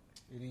 gue lupa.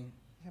 Ini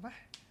siapa?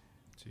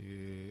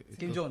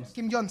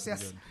 Kim Jones,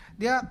 yes.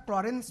 Dia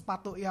keluarin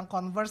sepatu yang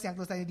Converse yang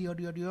tulisannya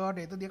Dior.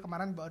 Dan itu dia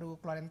kemarin baru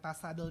keluarin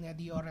tas saddle-nya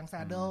Dior yang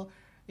saddle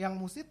yang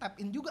mesti tap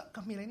in juga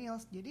ke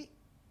millennials. Jadi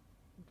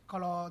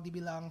kalau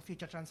dibilang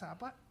future trends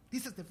apa,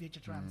 this is the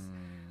future trends.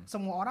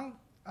 Semua orang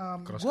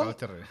cross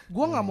culture ya.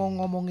 Gue nggak mau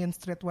ngomongin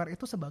streetwear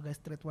itu sebagai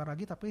streetwear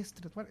lagi, tapi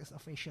streetwear is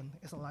a fashion,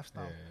 is a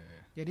lifestyle.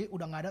 Jadi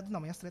udah nggak ada tuh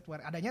namanya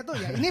streetwear. Adanya tuh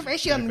ya ini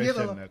fashion gitu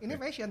loh. Ini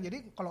fashion.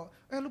 Jadi kalau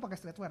lu pakai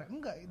streetwear,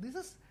 enggak, this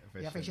is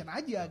fashion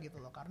aja gitu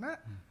loh. Karena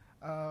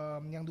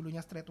yang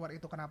dulunya streetwear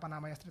itu kenapa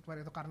namanya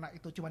streetwear itu karena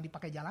itu cuma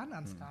dipakai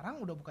jalanan. Sekarang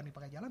udah bukan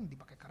dipakai jalan,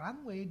 dipakai ke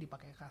runway,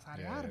 dipakai ke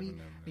sehari-hari,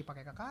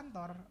 dipakai ke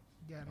kantor.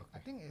 Dan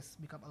I think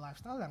is become a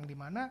lifestyle yang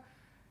dimana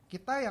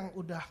kita yang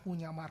udah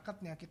punya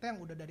marketnya, kita yang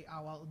udah dari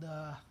awal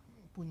udah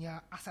punya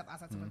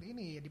aset-aset seperti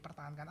ini, ya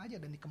dipertahankan aja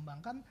dan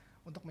dikembangkan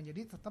untuk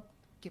menjadi tetap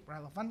keep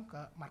relevant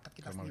ke market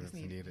kita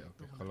sendiri.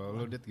 Kalau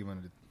lo Dit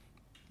gimana Dit?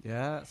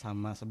 Ya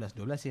sama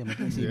 11-12 sih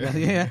mungkin sih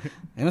ya.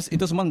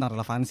 Itu semua tentang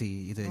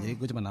relevansi gitu ya. Jadi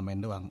gue cuma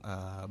nambahin doang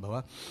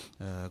bahwa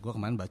gue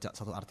kemarin baca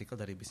satu artikel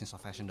dari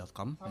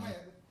businessofashion.com.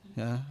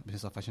 Ya,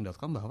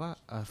 businessofashion.com bahwa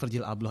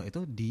Virgil Abloh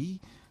itu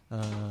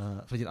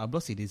Virgil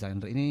Abloh si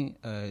desainer ini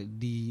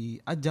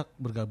diajak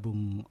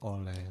bergabung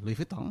oleh Louis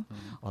Vuitton,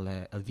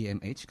 oleh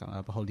LVMH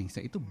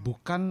holdingsnya itu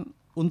bukan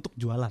untuk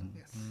jualan,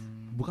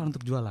 bukan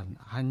untuk jualan,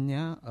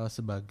 hanya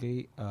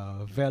sebagai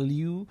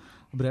value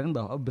brand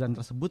bahwa brand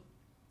tersebut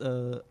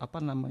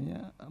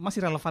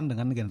masih relevan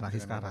dengan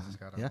generasi sekarang.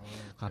 Ya,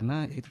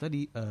 karena itu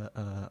tadi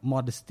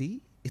modesty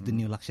is the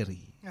new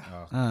luxury.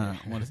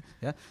 Modesty,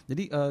 ya.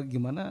 Jadi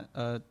gimana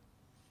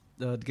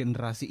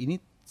generasi ini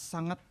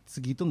sangat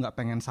segitu nggak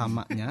pengen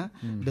samanya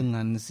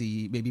dengan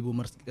si baby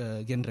boomers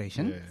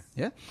generation,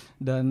 ya,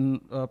 dan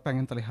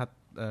pengen terlihat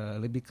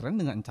lebih keren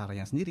dengan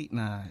caranya sendiri.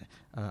 Nah,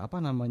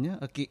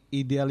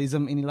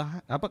 idealism inilah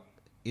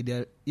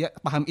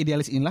paham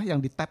idealis inilah yang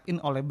di tap in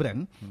oleh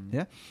brand,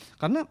 ya,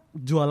 karena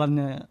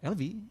jualannya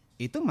LV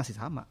itu masih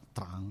sama,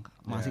 terang,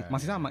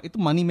 masih sama, itu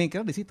money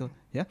maker di situ,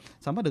 ya,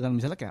 sama dengan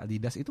misalnya kayak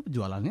Adidas itu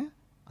jualannya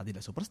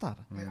Adidas Superstar,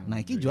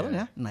 Nike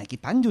jualnya Nike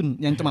Tanjun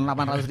yang cuma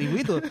 800.000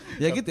 itu,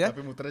 ya gitu ya.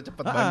 Tapi muternya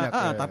cepet banyak.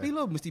 Tapi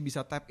lo mesti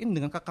bisa tap in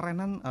dengan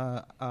kekerenan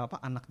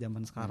anak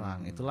zaman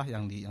sekarang. Itulah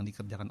yang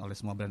dikerjakan oleh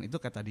semua brand itu,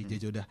 kayak tadi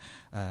Jejo udah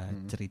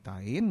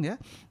ceritain, ya.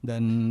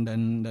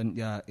 Dan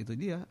ya itu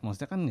dia.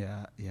 Maksudnya kan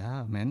ya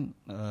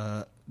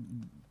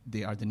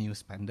they are the new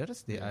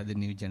spenders, they are the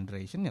new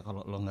generation. Ya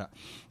kalau lo nggak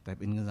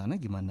tap in ke sana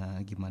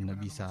gimana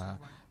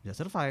bisa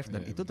survive,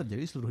 dan itu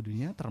terjadi seluruh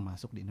dunia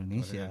termasuk di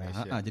Indonesia.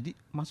 Jadi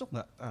masuk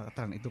nggak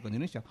tren itu ke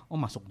Indonesia? Oh,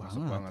 masuk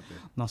banget.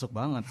 Masuk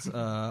banget.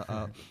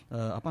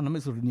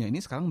 Seluruh dunia ini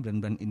sekarang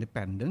brand-brand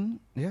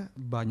independen, ya,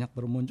 banyak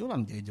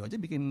bermunculan. Jejo aja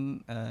bikin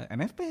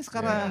NFP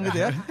sekarang,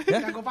 gitu ya.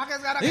 Yang gue pakai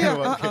sekarang. Iya.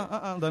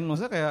 Dan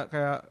maksudnya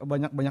kayak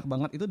banyak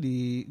banget itu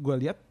gue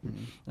lihat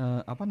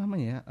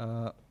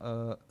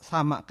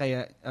sama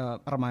kayak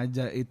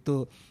remaja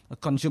itu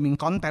consuming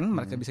content,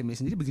 mereka bisa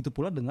milih sendiri. Begitu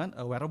pula dengan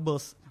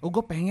wearables. Oh,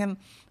 gue pengen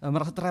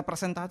merasa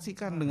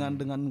terrepresentasikan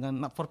dengan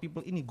not for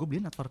people ini, gue beli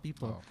not for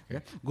people.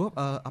 Ya, gue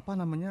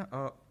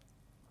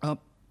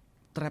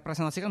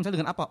terrepresentasikan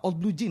misalnya dengan apa,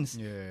 old blue jeans,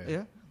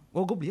 ya.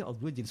 Oh, gue beli old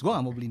blue jeans, gue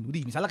nggak mau beli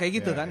Nudi, misalnya kayak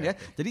gitu, ya.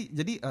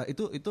 Jadi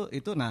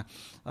itu nah,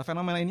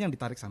 fenomena ini yang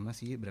ditarik sama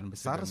si brand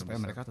besar supaya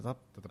mereka tetap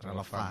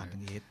relevan,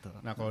 ya. Gitu.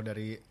 Nah, kalau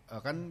dari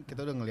kan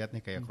kita udah ngeliat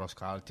nih kayak cross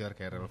culture,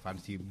 kayak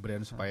relevansi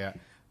brand supaya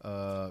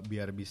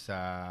biar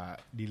bisa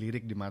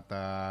dilirik di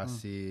mata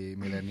si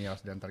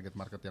millennials dan target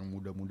market yang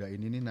muda-muda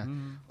ini nih. Nah,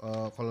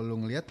 kalau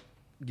lu ngelihat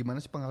gimana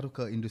sih pengaruh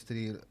ke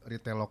industri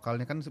retail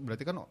lokalnya, kan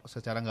berarti kan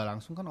secara nggak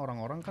langsung kan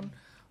orang-orang kan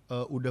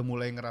udah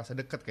mulai ngerasa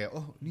deket, kayak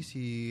oh ini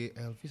si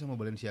LV sama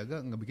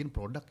Balenciaga ngebikin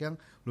produk yang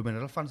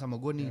lumayan relevan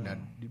sama gue nih. Nah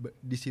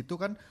di situ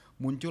kan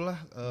muncullah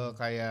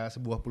kayak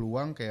sebuah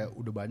peluang, kayak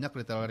udah banyak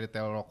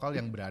retail lokal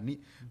yang berani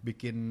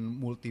bikin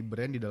multi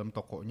brand di dalam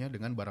tokonya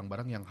dengan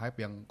barang-barang yang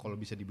hype, yang kalau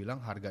bisa dibilang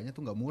harganya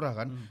tuh nggak murah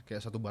kan, kayak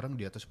satu barang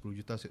di atas 10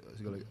 juta,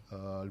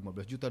 15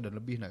 juta dan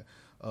lebih. Nah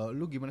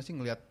lu gimana sih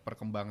ngelihat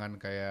perkembangan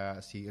kayak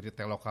si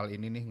retail lokal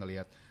ini nih,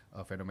 ngelihat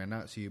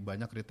fenomena si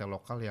banyak retail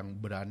lokal yang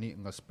berani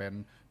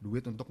nge-spend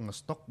duit untuk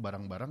ngestok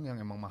barang-barang yang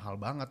emang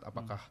mahal banget?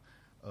 Apakah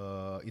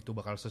itu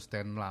bakal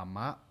sustain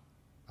lama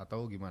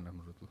atau gimana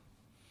menurut lu?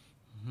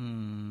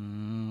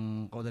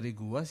 Kalau dari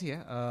gua sih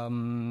ya,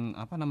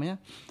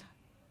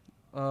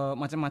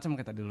 macam-macam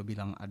kayak tadi lo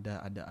bilang,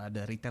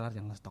 ada retailer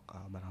yang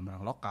ngestok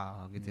barang-barang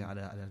lokal gitu ya,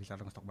 ada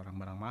retailer ngestok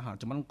barang-barang mahal.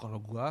 Cuman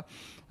kalau gua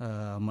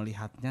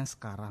melihatnya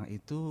sekarang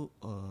itu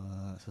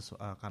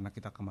karena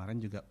kita kemarin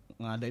juga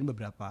ngadain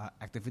beberapa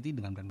activity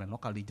dengan brand-brand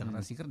lokal di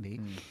Jakarta Sneaker Day,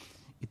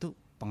 itu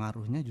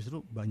pengaruhnya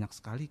justru banyak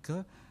sekali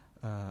ke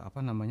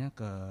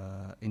ke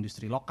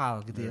industri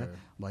lokal gitu ya,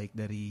 baik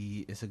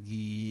dari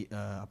segi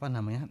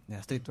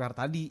streetwear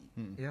tadi,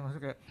 ya,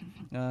 maksudnya kayak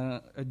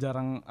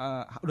jarang,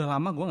 udah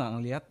lama gue nggak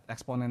ngelihat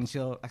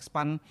exponential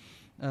expand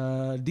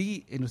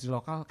di industri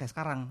lokal kayak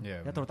sekarang,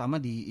 ya,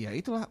 terutama di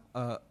itulah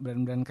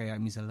brand-brand kayak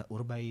misalnya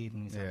Urbain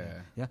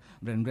misalnya, ya,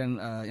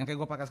 brand-brand yang kayak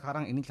gue pakai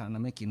sekarang ini kan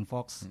namanya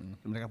Kinfox,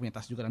 mereka punya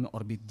tas juga namanya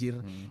Orbit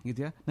Gear,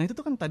 gitu ya. Nah itu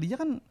tuh kan tadinya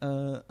kan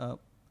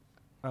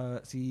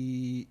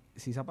si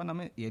siapa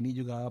namanya, ya ini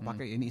juga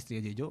pakai, ini istri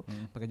Jejo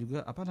pakai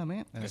juga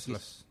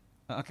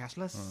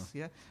cashless,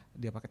 ya,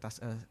 dia pakai tas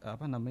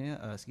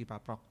Skipa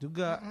Proc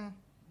juga,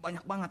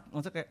 banyak banget,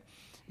 maksudnya kayak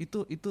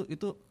itu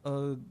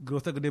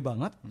growth-nya gede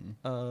banget.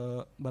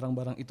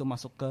 Barang-barang itu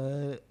masuk ke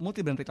multi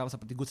brand retail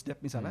seperti Good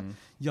Step misalnya,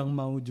 yang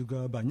mau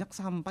juga banyak,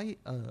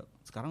 sampai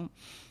sekarang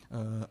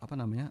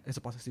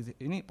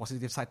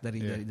positive side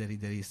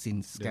dari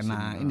scene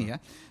skena ini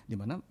ya,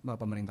 dimana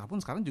pemerintah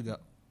pun sekarang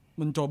juga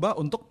mencoba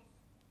untuk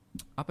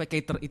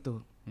cater itu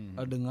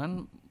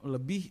dengan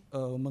lebih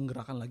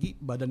menggerakkan lagi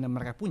badan yang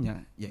mereka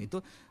punya,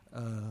 yaitu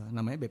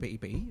namanya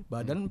BPIPI,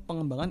 Badan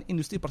Pengembangan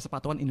Industri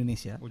Persepatuan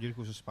Indonesia. Oh, jadi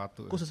khusus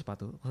sepatu.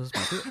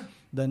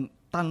 Dan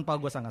tanpa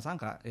gue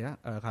sangka-sangka ya,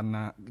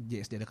 karena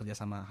JSD ada kerja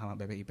sama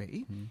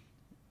BPIPI,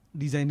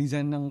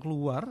 desain-desain yang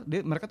keluar,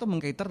 mereka tuh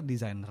meng-cater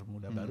desainer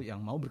muda baru yang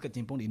mau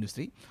berkecimpung di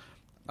industri.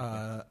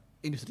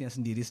 Industrinya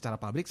sendiri secara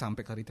publik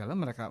sampai ke retailer,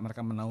 mereka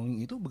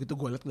menaungi itu. Begitu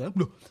gue lihat,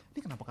 loh, ini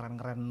kenapa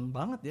keren-keren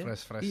banget ya?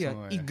 Fresh iya,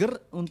 semua,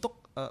 eager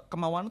untuk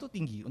kemauan itu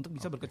tinggi untuk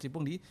bisa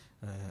berkecimpung di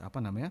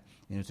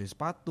industri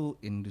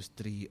sepatu,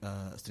 industri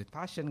street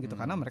fashion gitu,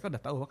 karena mereka udah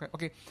tahu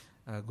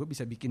gue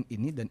bisa bikin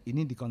ini, dan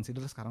ini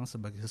dikonsider sekarang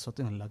sebagai sesuatu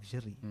yang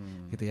luxury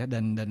gitu ya,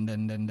 dan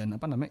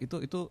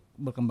itu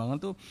berkembangan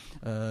tuh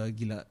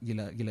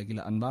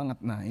gila-gilaan banget.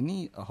 Nah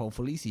ini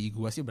hopefully sih,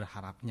 gue sih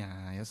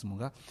berharapnya ya,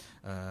 semoga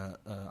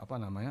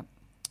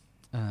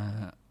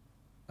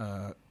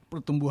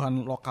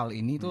pertumbuhan lokal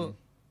ini tuh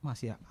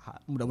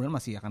mudah-mudahan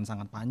masih akan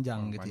sangat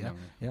panjang gitu panjang,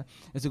 ya.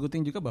 It's a good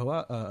thing juga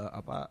bahwa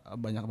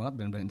banyak banget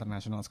brand-brand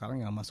internasional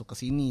sekarang yang masuk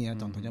ke sini ya.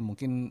 Contohnya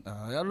mungkin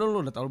ya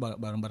lu udah tahu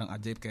barang-barang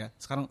ajaib kayak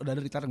sekarang udah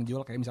ada retailer yang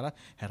jual kayak misalnya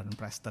Heron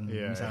Preston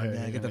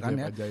misalnya gitu kan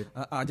ya.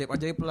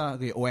 Ajaib-ajaib lah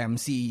kayak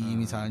OMC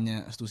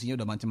misalnya, institusinya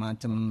udah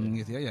macem-macem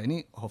gitu ya. Ya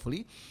ini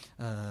hopefully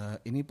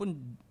ini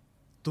pun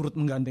turut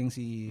menggandeng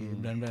si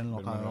brand-brand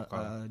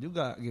lokal,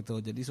 juga gitu.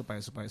 Jadi supaya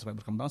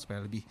berkembang,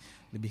 supaya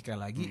lebih kayak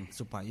lagi,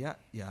 supaya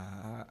ya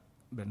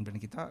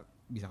brand-brand kita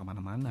bisa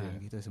kemana-mana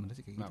gitu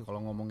sebenarnya sih kayak gitu. Nah kalau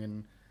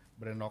ngomongin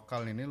brand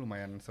lokal ini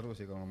lumayan seru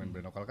sih kalau ngomongin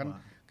brand lokal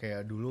kan.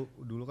 Kayak dulu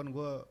kan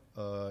gue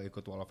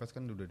ikut Wall of Fest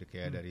kan udah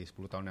kayak dari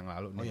 10 tahun yang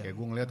lalu nih. Kayak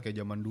gue ngeliat kayak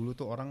zaman dulu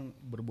tuh orang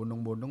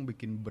berbondong-bondong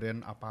bikin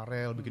brand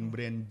aparel, bikin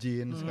brand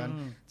jeans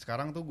kan.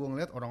 Sekarang tuh gue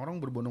ngeliat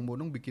orang-orang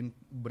berbondong-bondong bikin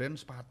brand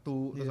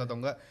sepatu terus atau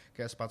enggak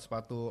kayak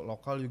sepatu-sepatu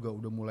lokal juga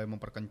udah mulai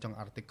memperkencang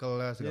artikel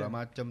lah segala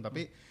macem.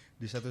 Tapi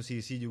di satu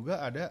sisi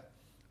juga ada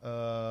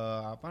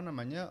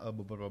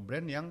beberapa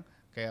brand yang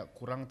kayak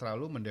kurang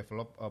terlalu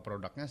mendevelop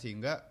produknya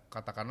sehingga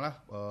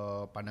katakanlah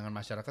pandangan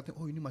masyarakat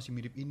ini masih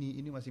mirip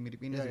ini masih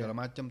mirip ini segala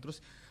macam. Terus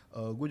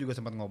gue juga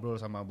sempat ngobrol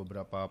sama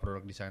beberapa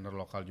produk desainer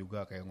lokal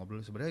juga kayak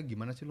ngobrol sebenarnya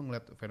gimana sih lu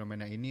ngeliat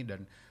fenomena ini,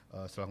 dan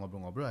setelah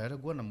ngobrol-ngobrol akhirnya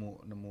gue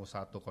nemu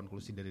satu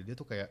konklusi dari dia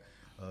tuh kayak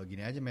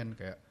gini aja men,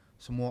 kayak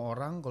semua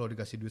orang kalau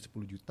dikasih duit 10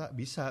 juta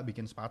bisa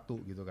bikin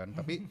sepatu gitu kan.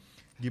 Tapi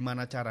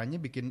gimana caranya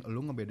bikin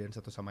lu ngebedain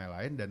satu sama yang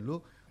lain dan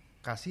lu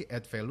kasih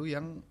add value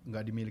yang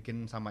nggak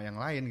dimilikin sama yang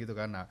lain gitu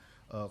kan. Nah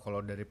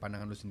kalau dari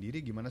pandangan lu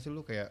sendiri gimana sih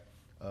lu kayak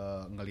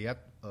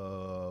ngelihat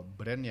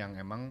brand yang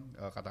emang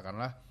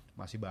katakanlah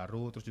masih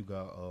baru terus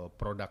juga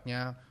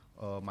produknya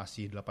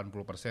masih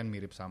 80%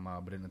 mirip sama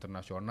brand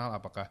internasional,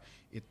 apakah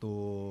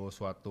itu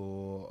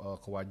suatu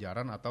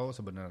kewajaran atau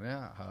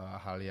sebenarnya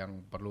hal yang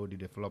perlu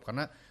di-develop?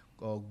 Karena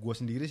gue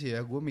sendiri sih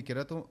ya, gue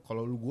mikirnya tuh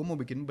kalau gue mau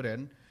bikin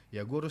brand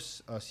ya gue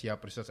harus siap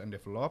research and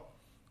develop,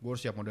 gue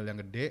harus siap modal yang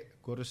gede,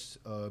 gue harus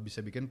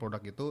bisa bikin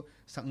produk itu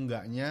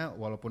seenggaknya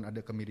walaupun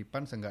ada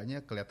kemiripan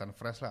seenggaknya kelihatan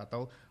fresh lah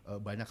atau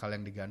banyak hal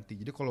yang diganti.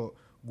 Jadi kalau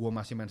gue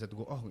masih mindset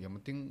gue yang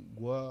penting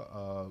gue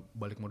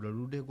balik modal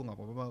dulu deh, gue nggak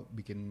apa-apa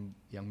bikin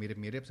yang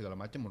mirip-mirip segala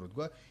macam, menurut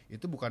gue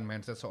itu bukan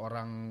mindset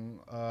seorang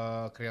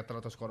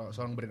creator atau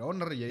seorang brand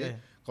owner ya.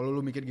 Kalau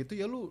lu mikir gitu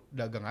ya lu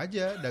dagang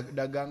aja,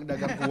 dagang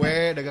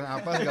kue, dagang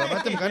apa segala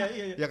macam kan.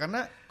 Ya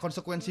karena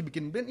konsekuensi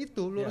bikin brand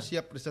itu lu harus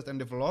siap research and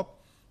develop.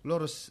 Lo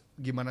harus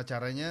gimana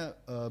caranya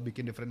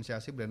bikin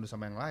diferensiasi brand lu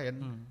sama yang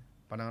lain.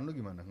 Pandangan lu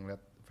gimana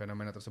ngeliat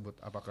fenomena tersebut?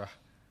 Apakah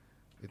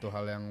itu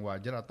hal yang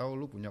wajar atau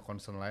lu punya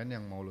concern lain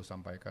yang mau lu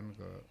sampaikan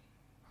ke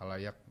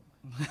halayak?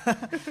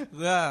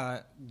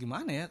 Gua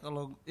gimana ya,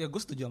 kalau ya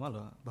gue setuju sama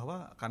lo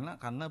bahwa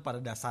karena pada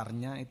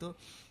dasarnya itu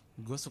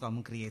gue suka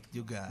meng-create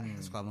juga,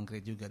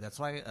 That's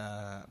why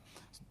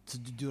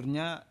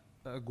sejujurnya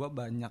gue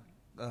banyak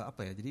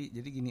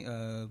jadi gini,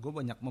 gue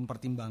banyak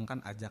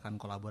mempertimbangkan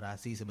ajakan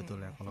kolaborasi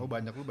sebetulnya. Lu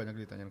banyak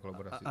ditanyain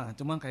kolaborasi.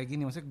 Cuman kayak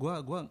gini, maksudnya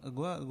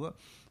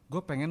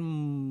gue pengen,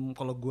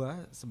 kalau gue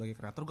sebagai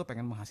kreator gue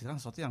pengen menghasilkan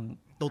sesuatu yang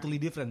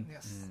totally different.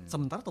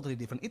 Sementara totally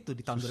different itu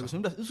di tahun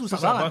 2019 itu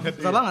susah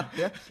banget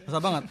ya.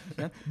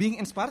 Being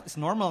inspired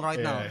is normal right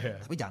now.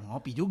 Tapi jangan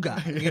ngopi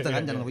juga gitu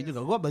kan, jangan ngopi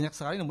juga. Gue banyak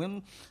sekali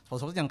nemuin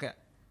sesuatu yang kayak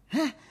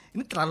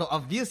ini terlalu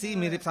obvious sih,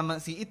 mirip sama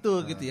si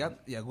itu gitu ya.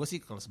 Ya gue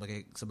sih kalau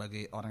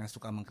sebagai orang yang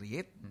suka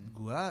meng-create,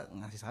 gue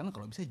ngasih saran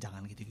kalau bisa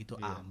jangan gitu-gitu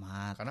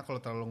amat. Karena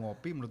kalau terlalu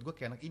ngopi menurut gue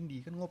kayak anak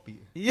indie kan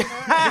ngopi. Iya.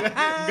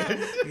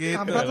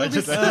 Gitu.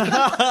 Lanjut.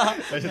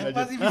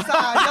 Masih bisa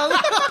aja lu.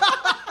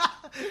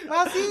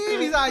 Masih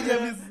bisa aja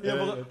bis. Ya,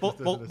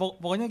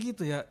 pokoknya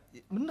gitu ya.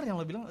 Bener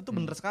yang lo bilang itu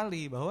bener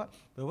sekali bahwa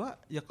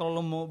ya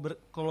kalau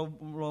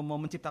lo mau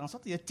menciptakan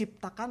sesuatu ya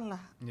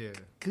ciptakanlah.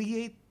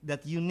 Create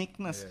that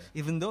uniqueness.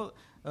 Even though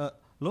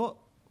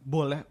lo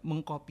boleh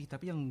mengcopy,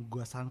 tapi yang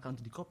gue sarankan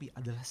untuk di-copy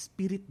adalah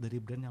spirit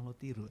dari brand yang lo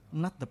tiru,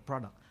 not the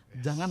product.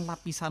 Jangan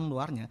lapisan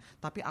luarnya,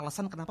 tapi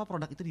alasan kenapa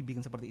produk itu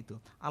dibikin seperti itu.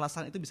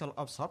 Alasan itu bisa lo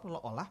absorb, lo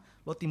olah,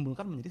 lo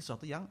timbulkan menjadi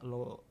sesuatu yang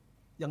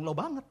lo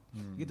banget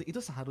gitu. Itu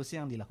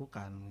seharusnya yang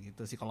dilakukan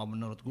gitu sih kalau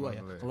menurut gue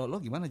ya. Kalau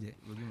lo gimana aja?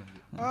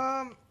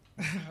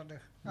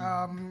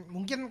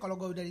 Mungkin kalau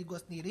gue dari gue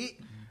sendiri,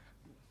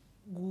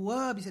 gue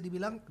bisa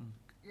dibilang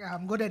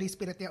gue dari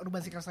spiritnya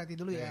Urban Sticker Society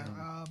dulu ya.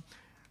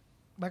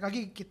 Baik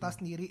lagi kita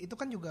sendiri itu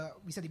kan juga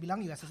bisa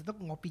dibilang USS itu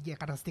ngopi aja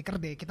karena stiker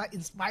deh, kita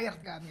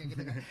inspired kan kayak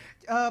gitu kan.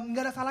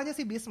 Nggak ada salahnya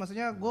sih bis,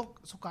 maksudnya gue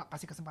suka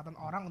kasih kesempatan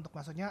orang untuk,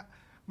 maksudnya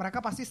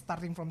mereka pasti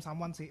starting from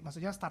someone sih,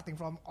 maksudnya starting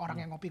from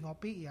orang yang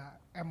ngopi-ngopi ya.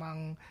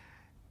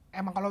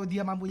 Emang kalau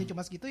dia mampunya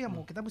cuma segitu ya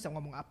mau kita bisa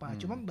ngomong apa.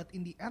 Cuma but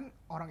in the end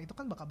orang itu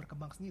kan bakal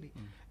berkembang sendiri.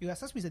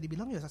 USS bisa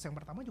dibilang USS yang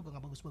pertama juga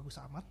gak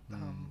bagus-bagus amat.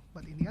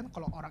 But in the end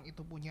kalau orang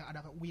itu punya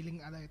ada willing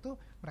ada itu,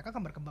 mereka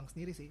akan berkembang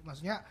sendiri sih.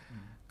 Maksudnya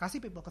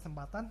kasih people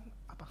kesempatan,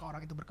 apakah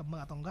orang itu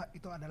berkembang atau enggak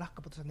itu adalah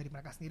keputusan dari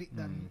mereka sendiri.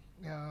 Dan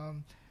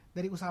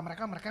dari usaha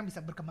mereka yang bisa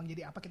berkembang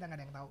jadi apa kita gak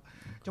ada yang tahu.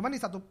 Cuman di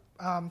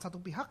satu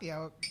pihak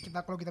ya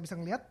kalau kita bisa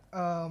ngelihat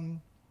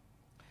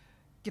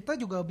kita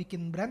juga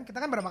bikin brand, kita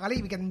kan berapa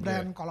kali bikin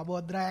brand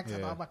collabo Drax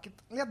atau apa.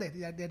 Lihat deh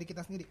dari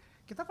kita sendiri.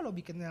 Kita kalau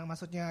bikin yang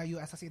maksudnya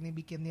USS ini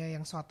bikinnya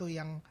yang suatu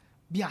yang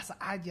biasa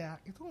aja,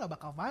 itu nggak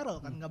bakal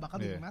viral kan, nggak bakal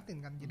dinikmatin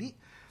kan. Jadi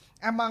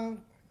emang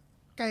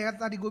kayak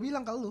tadi gue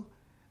bilang ke lu,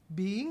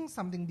 being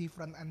something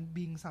different and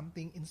being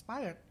something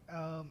inspired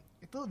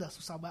itu udah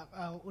susah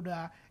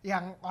udah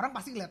yang orang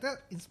pasti lihatnya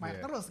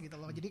inspired terus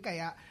gitu loh. Jadi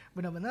kayak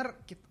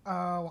benar-benar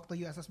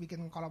waktu USS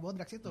bikin collabo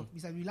Drax itu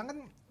bisa dibilang kan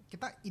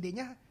kita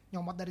idenya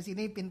nyomot dari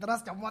sini,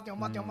 Pinterest comot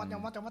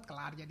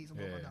kelar jadi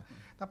sebuah produk.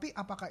 Tapi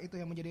apakah itu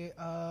yang menjadi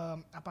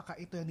apakah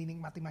itu yang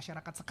dinikmati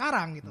masyarakat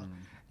sekarang gitu.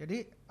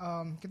 Jadi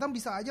kita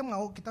bisa aja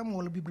kita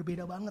mau lebih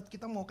berbeda banget,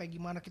 kita mau kayak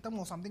gimana, kita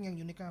mau something yang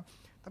uniknya.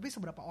 Tapi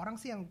seberapa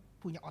orang sih yang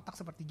punya otak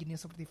seperti gini,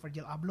 seperti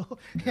Virgil Abloh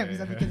yang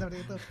bisa bikin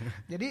seperti itu.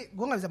 Jadi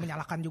gue nggak bisa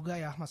menyalahkan juga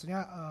ya,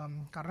 maksudnya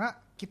karena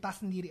kita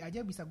sendiri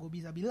aja gue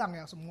bisa bilang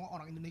ya semua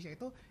orang Indonesia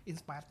itu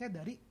inspirednya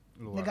dari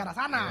negara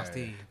sana.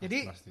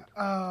 Jadi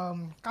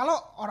kalau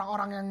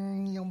orang-orang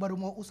yang baru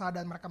mau usaha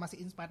dan mereka masih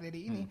inspired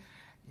dari ini,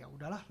 ya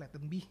udahlah, let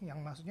them be.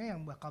 Yang maksudnya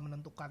yang bakal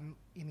menentukan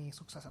ini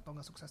sukses atau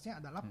nggak suksesnya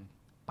adalah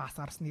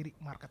pasar sendiri,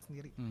 market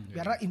sendiri.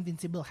 Biarlah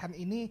Invincible Hand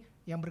ini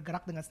yang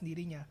bergerak dengan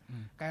sendirinya.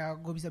 Kayak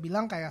gue bisa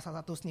bilang kayak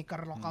salah satu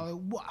sneaker lokal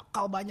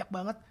bakal banyak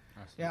banget.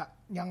 Ya,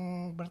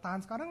 yang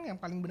bertahan sekarang yang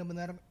paling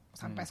benar-benar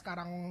sampai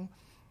sekarang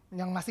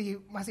yang masih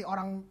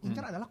orang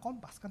incar adalah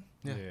Kompas kan.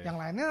 Yang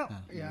lainnya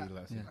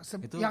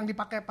yang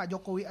dipakai Pak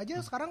Jokowi aja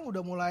sekarang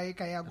udah mulai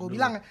kayak gue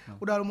bilang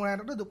udah mulai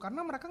redup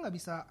karena mereka nggak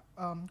bisa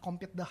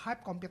compete the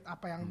hype, compete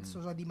apa yang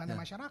sesuai di mana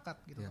masyarakat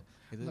gitu.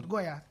 Menurut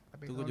gue ya.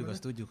 Tapi itu gue juga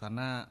setuju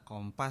karena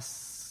Kompas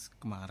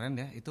kemarin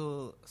ya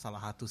itu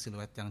salah satu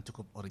siluet yang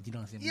cukup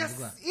original sih menurut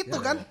gue. Itu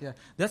kan.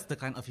 That's the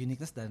kind of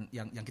uniqueness dan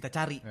yang kita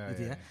cari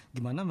gitu ya.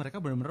 Gimana mereka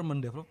benar-benar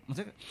mendevelop,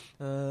 maksudnya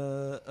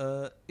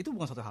itu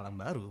bukan suatu hal yang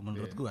baru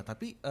menurut gue,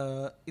 tapi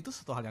itu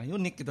suatu hal yang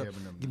unik gitu.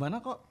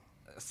 Gimana kok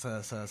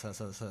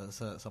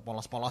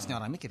sepolos-polosnya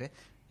orang mikir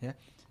ya.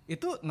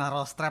 Itu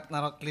naruh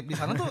clip di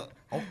sana tuh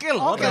oke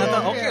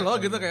loh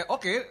gitu kayak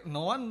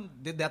no one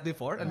did that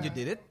before and you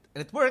did it.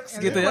 And it works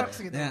gitu ya.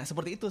 Nah,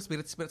 seperti itu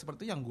spirit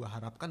seperti itu yang gue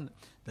harapkan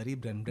dari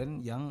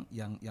brand-brand yang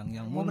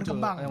mau muncul,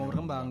 yang mau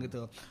berkembang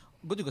gitu.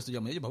 Gue juga setuju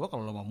aja bahwa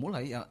kalau lo mau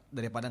mulai ya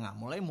daripada nggak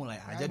mulai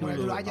aja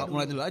dulu.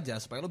 Mulai dulu aja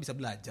supaya lo bisa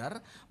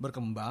belajar,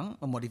 berkembang,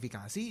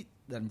 memodifikasi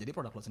dan jadi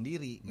produk lo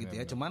sendiri gitu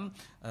ya. Cuman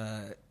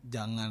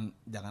jangan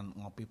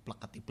ngopi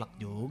plak ketiplak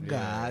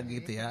juga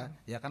gitu ya.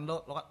 Ya kan lo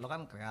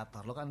kan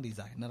kreator, lo kan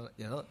desainer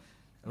ya lo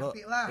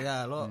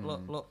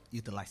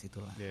utilize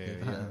itulah.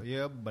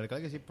 Ya balik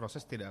lagi sih,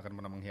 proses tidak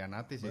akan pernah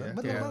mengkhianati sih ya.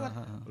 Betul banget.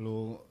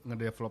 Lu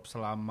ngedevelop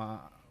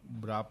selama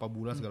berapa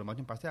bulan segala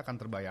macam pasti akan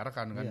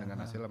terbayarkan kan dengan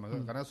hasilnya.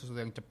 Maksudnya karena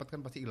sesuatu yang cepat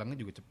kan pasti hilangnya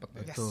juga cepat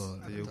ya. Betul.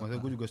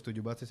 Maksudnya gue juga setuju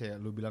banget sih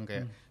lu bilang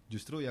kayak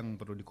justru yang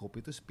perlu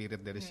dikopi itu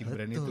spirit dari si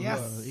brand itu.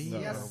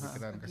 Enggak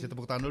kepikiran. Kasih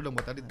tepuk tangan dulu dong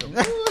buat tadi dong.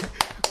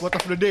 Quote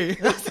of the day.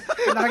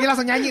 Bentar lagi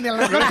langsung nyanyi nih.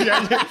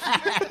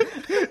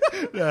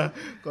 Nah,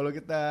 kalau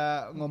kita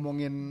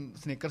ngomongin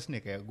sneakers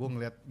nih kayak gue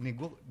ngeliat nih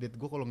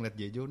gue kalau ngeliat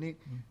Jejo nih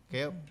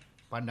kayak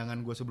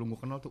pandangan gue sebelum gue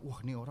kenal tuh, wah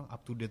nih orang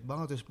up to date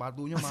banget tuh,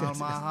 sepatunya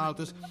mahal-mahal,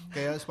 terus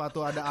kayak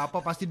sepatu ada apa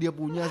pasti dia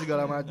punya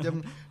segala macam.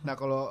 Nah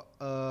kalau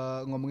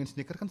ngomongin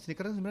sneaker kan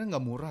sebenarnya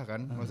nggak murah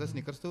kan, maksudnya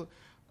sneakers tuh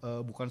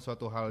bukan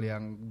suatu hal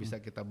yang bisa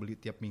kita beli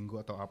tiap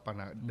minggu atau apa.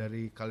 Nah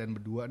dari kalian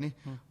berdua nih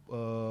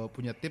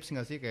punya tips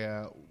nggak sih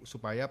kayak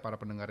supaya para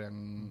pendengar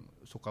yang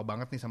suka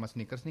banget nih sama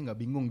sneakers nih nggak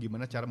bingung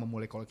gimana cara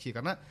memulai koleksi,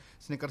 karena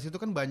sneakers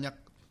itu kan banyak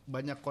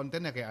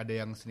kontennya, kayak ada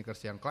yang sneakers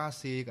yang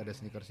klasik, ada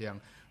sneakers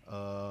yang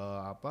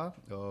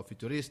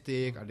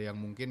futuristik, ada yang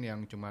mungkin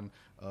yang cuman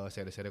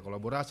seri-seri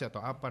kolaborasi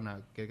atau apa.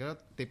 Nah kira-kira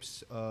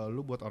tips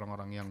lu buat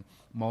orang-orang yang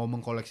mau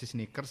mengkoleksi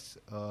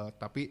sneakers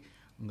tapi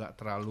nggak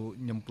terlalu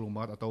nyemplung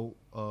banget atau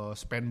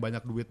spend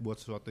banyak duit buat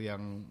sesuatu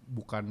yang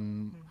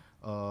bukan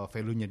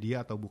value-nya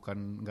dia atau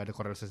bukan nggak ada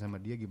korelasi sama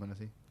dia, gimana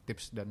sih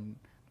tips dan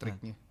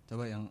triknya?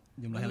 Coba yang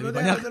jumlahnya lebih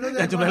banyak.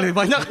 Yang jumlahnya lebih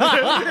banyak.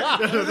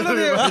 Dulu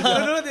lihat.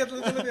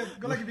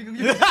 Gue lagi bingung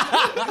juga.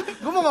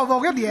 Gue mau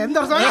ngomongnya di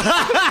endorse soalnya.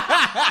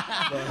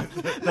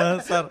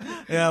 Dasar.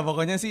 Ya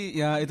pokoknya sih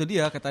ya itu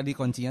dia, kayak tadi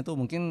kuncinya tuh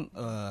mungkin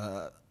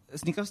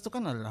sneakers itu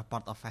kan adalah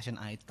part of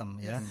fashion item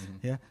ya.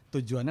 Ya,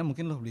 tujuannya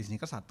mungkin lo beli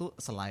sneakers satu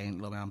selain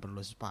lo memang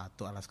perlu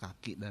sepatu, alas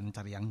kaki dan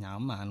cari yang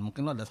nyaman.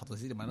 Mungkin lo ada satu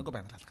sisi di mana gue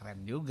pengen terlihat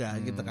keren juga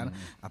gitu kan,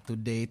 up to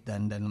date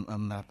dan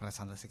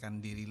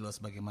merepresentasikan diri lo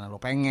sebagaimana lo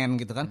pengen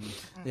gitu kan.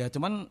 Ya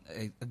cuman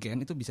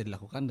again itu bisa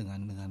dilakukan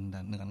dengan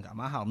gak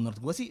mahal. Menurut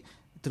gue sih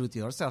true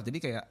to yourself. Jadi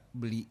kayak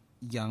beli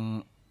yang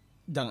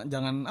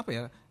jangan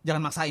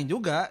maksain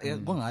juga ya.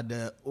 Gue nggak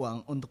ada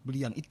uang untuk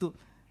beli yang itu.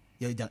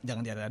 Ya jangan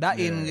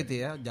diadain gitu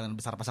ya, jangan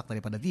besar pasak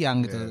daripada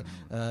tiang gitu.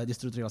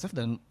 Just true to yourself.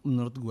 Dan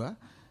menurut gua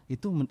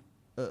itu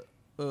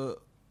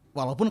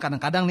walaupun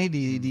kadang-kadang nih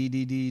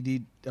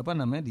di apa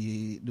namanya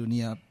di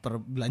dunia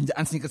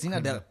perbelanjaan sneakers ini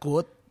ada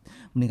quote,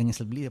 mendingan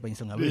nyesel beli apa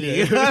nyesel nggak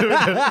beli gitu.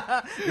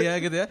 Ya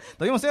gitu ya.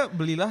 Tapi maksudnya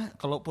belilah,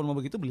 kalaupun mau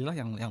begitu belilah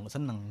yang lo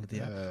seneng gitu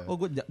ya. Oh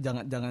gue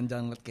jangan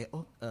kayak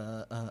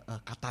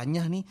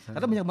katanya nih,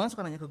 karena banyak banget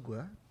suka nanya ke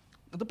gue,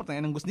 itu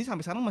pertanyaan yang gue sendiri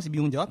sampai sekarang masih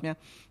bingung jawabnya.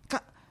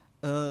 Kak,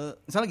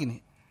 misalnya gini,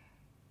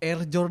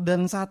 Air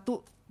Jordan 1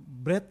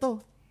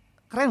 Breto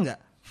keren nggak?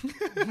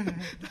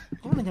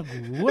 Kok nanya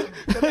gue?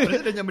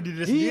 Berarti udah nyampe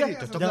diri sendiri,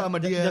 cocok nggak sama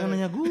dia? Jangan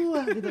nanya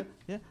gue gitu.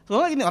 Ya.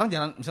 Soalnya gini orang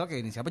jalan, misalnya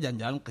kayak ini siapa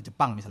jalan-jalan ke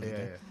Jepang misalnya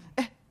gitu.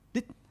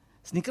 Dit,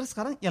 sneakers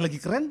sekarang yang lagi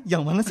keren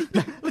yang mana sih?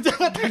 Nah, lu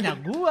jangan tanya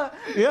gue,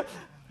 ya.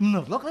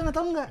 Menurut lo keren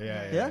atau enggak?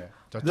 Ya.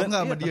 Cocok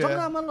nggak sama dia? Cocok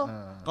nggak sama lo?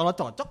 Kalau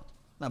cocok,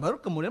 nah baru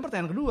kemudian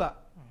pertanyaan kedua.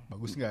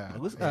 Bagus nggak?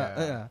 Worth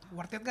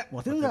it nggak?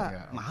 Worth it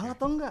nggak? Mahal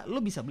atau enggak? Lo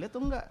bisa beli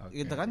atau enggak?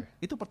 Gitu kan?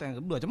 Itu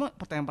pertanyaan kedua. Cuma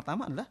pertanyaan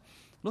pertama adalah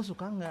lo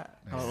suka nggak?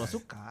 Kalau lo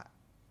suka,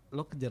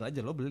 lo kejar aja,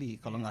 lo beli.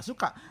 Kalau nggak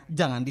suka,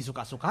 jangan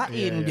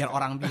disuka-sukain biar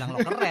orang bilang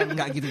lo keren.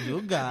 Nggak gitu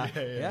juga.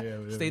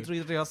 Stay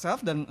true to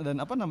yourself dan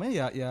apa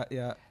namanya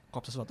ya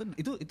kop sesuatu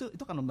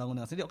itu kan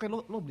membangun dengan sendiri. Oke,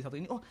 lo beli satu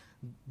ini, oh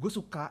gue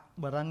suka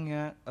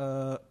barangnya,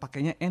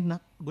 pakainya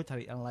enak, gue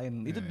cari yang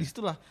lain. Itu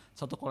disitulah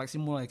suatu koleksi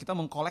mulai. Kita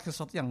mengkoleksi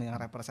sesuatu yang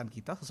represent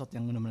kita, sesuatu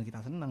yang benar-benar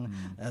kita senang.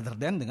 Rather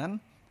than dengan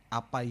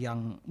apa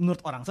yang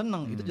menurut orang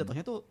senang, itu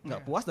jatuhnya tuh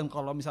nggak puas. Dan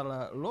kalau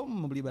misalnya lo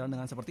membeli barang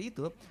dengan seperti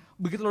itu,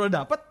 begitu lo udah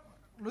dapet,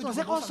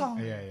 rasanya kosong.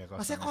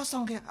 Rasanya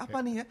kosong kayak apa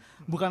nih ya?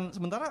 Bukan,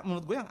 sementara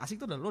menurut gue yang asik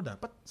tuh adalah lo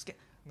dapet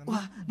kayak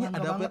wah, ini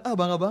ada apa?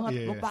 Bangga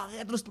banget. Lo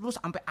pakai terus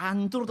sampai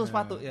hancur tuh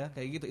sepatu ya.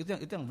 Kayak gitu.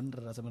 Itu yang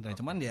bener sebenarnya.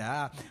 Cuman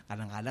ya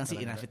kadang-kadang sih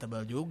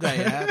inevitable juga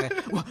ya.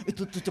 Kayak wah,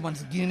 itu tuh cuman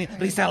segini nih.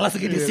 Reseller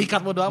segini sikat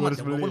bodo amat.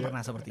 Ya, gue pun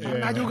pernah seperti itu.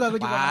 Pernah juga, gue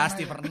juga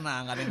pasti pernah.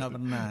 Enggak ada yang enggak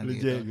pernah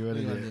gitu.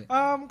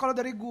 Kalau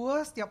dari gue,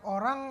 setiap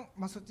orang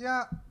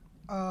maksudnya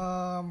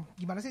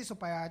gimana sih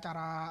supaya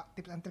cara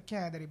tips and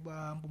triknya dari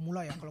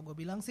pemula ya. Kalau gue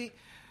bilang sih,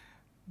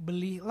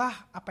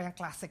 belilah apa yang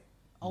klasik.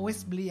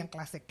 Always beli yang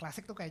klasik.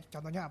 Klasik tuh kayak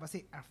contohnya apa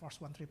sih? Air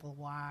Force One Triple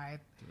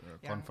White,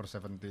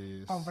 Converse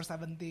 70s. Converse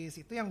 70s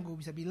itu yang gue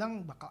bisa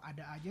bilang bakal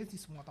ada aja di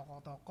semua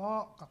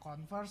toko-toko. Ke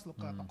Converse, lu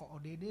ke toko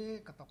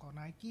ODD, ke toko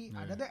Nike,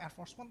 ada deh Air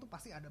Force One tuh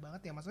pasti ada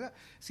banget ya. Maksudnya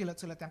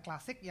siluet-siluet yang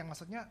klasik, yang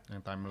maksudnya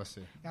yang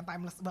timeless ya. Yang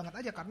timeless banget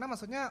aja, karena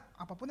maksudnya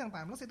apapun yang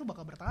timeless itu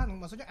bakal bertahan.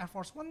 Maksudnya Air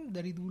Force One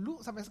dari dulu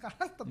sampai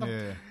sekarang tetap.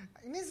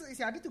 Ini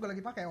si Adit juga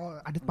lagi pakai.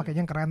 Oh, Adit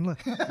pakainya yang keren loh.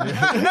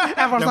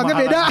 Air Force One-nya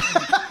beda.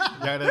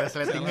 Jangan ada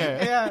resletingnya ya.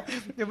 Iya.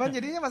 Cuman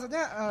jadinya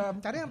maksudnya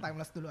cari yang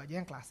timeless dulu aja,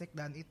 yang klasik,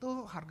 dan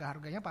itu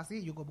harga-harganya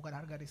pasti juga bukan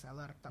harga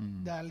reseller.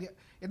 Dan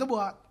itu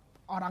buat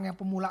orang yang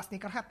pemula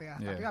sneakerhead ya.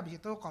 Tapi habis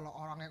itu kalau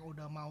orang yang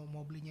udah mau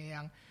belinya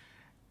yang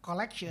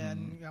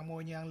collection, yang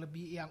maunya yang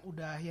lebih yang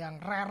udah yang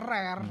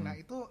rare, nah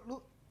itu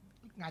lu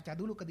ngaca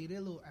dulu ke diri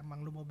lu,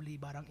 emang lu mau beli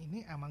barang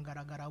ini emang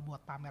gara-gara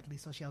buat pamer di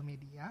sosial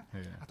media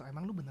atau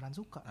emang lu beneran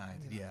suka.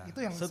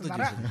 Itu yang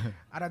sebenarnya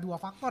ada dua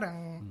faktor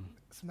yang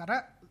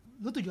sebenarnya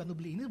lu tujuan lu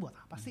beli ini buat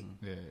apa sih?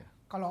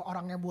 Kalau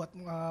orangnya buat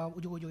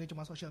ujung-ujungnya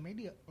cuma sosial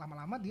media,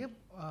 lama-lama dia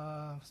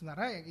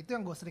sebenarnya itu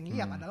yang gue sering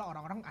lihat adalah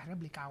orang-orang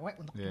akhirnya beli KW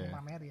untuk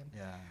pamerin.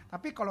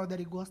 Tapi kalau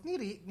dari gue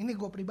sendiri, ini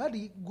gue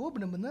pribadi, gue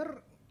bener-bener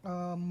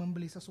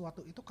membeli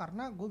sesuatu itu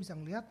karena gue bisa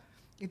ngelihat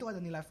itu ada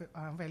nilai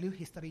value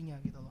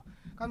historinya gitu loh.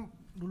 Kan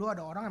dulu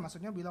ada orang yang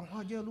maksudnya bilang, oh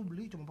aja lu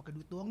beli cuma pakai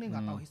duit doang nih,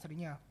 nggak tahu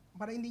historinya.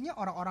 Pada intinya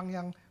orang-orang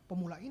yang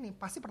pemula ini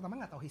pasti pertama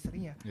nggak tahu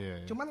historinya.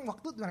 Cuman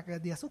waktu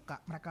dia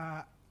suka,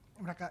 mereka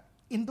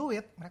into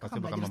it, mereka pasti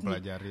akan belajar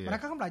sendiri. Ya.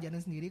 Mereka akan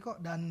belajarin sendiri kok,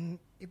 dan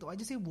itu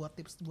aja sih buat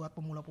tips buat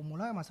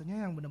pemula-pemula,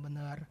 maksudnya yang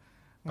benar-benar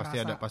pasti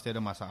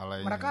ada masa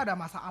alay. Mereka ada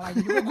masa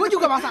alaynya juga. Gue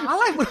juga masa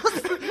alay bro.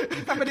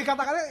 Sampai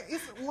dikatakannya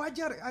is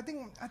wajar. I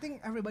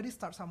think everybody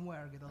start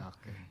somewhere gitu.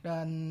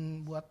 Dan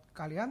buat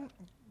kalian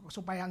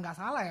supaya nggak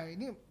salah ya,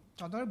 ini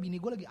contohnya bini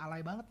gue lagi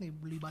alay banget nih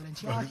beli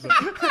Balenciaga.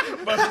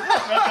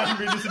 Batin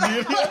bini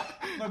sendiri.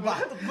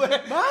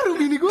 Baru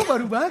bini gue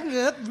baru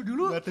banget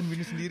dulu. Batin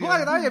bini sendiri. Gue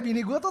nggak tahu ya,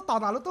 bini gue tuh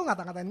tahun lalu tuh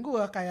ngata-ngatain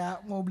gue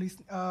kayak mau beli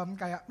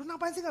kayak lu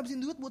ngapain sih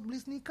ngabisin duit buat beli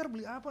sneaker,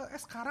 beli apa?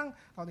 Sekarang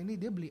tahun ini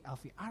dia beli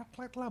LV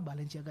Arclight lah,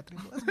 Balenciaga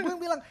Triple S. Gue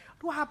bilang,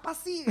 lu apa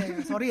sih?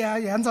 Sorry ya,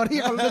 Yan, sorry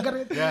kalau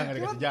dengerin. Ya nggak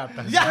dikasih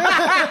jatah.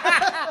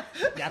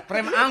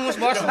 Jatprem angus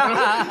bos.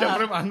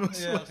 Jatprem angus.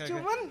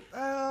 Cuman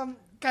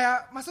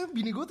kayak maksudnya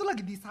bini gue tuh lagi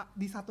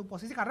di satu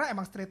posisi karena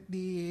emang street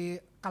di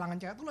kalangan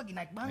cewek tuh lagi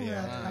naik banget.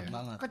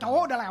 Ke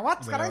cowok udah lewat,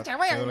 sekarang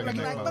cewek yang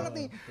lagi naik banget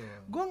nih.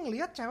 Gue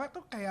ngelihat cewek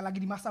tuh kayak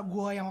lagi di masa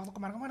gue yang waktu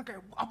kemarin-kemarin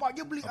kayak apa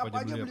aja beli.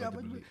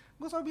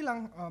 Gue selalu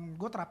bilang,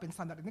 gue terapin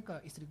standar ini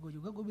ke istri gue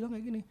juga. Gue bilang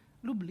kayak gini,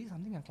 lu beli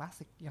something yang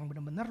klasik, yang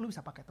benar-benar lu bisa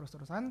pakai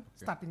terus-terusan,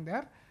 starting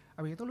there.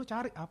 Habis itu lu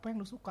cari apa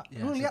yang lu suka,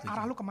 lu lihat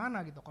arah lu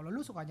kemana gitu. Kalau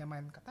lu sukanya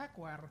main ke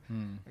techwear,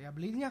 ya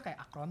belinya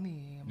kayak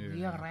akronim,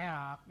 beli yang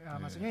reak,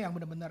 maksudnya yang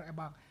benar-benar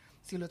emang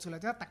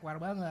siluet-siluetnya techwear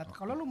banget.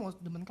 Kalau lu mau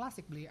demen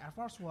klasik, beli Air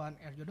Force One,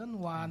 Air Jordan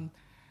 1.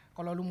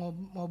 Kalau lu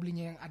mau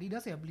belinya yang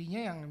Adidas ya belinya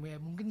yang ya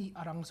mungkin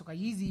orang suka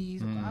Yeezy,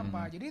 suka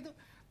apa. Jadi itu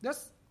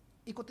just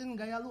ikutin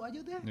gaya lu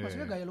aja deh.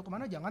 Maksudnya gaya lu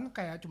kemana, jangan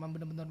kayak cuma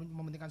benar-benar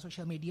mementingkan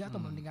social media atau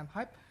mementingkan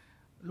hype.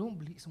 Lu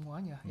beli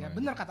semuanya. Ya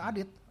benar kata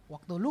Adit,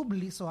 waktu lu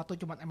beli sesuatu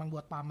cuma emang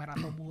buat pamer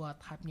atau buat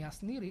hype-nya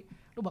sendiri,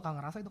 lu bakal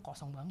ngerasa itu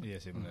kosong banget. Iya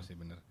sih,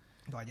 benar.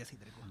 Itu aja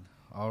sih dari gua.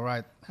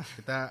 Alright,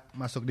 kita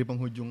masuk di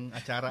penghujung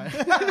acara.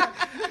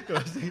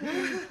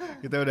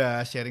 Kita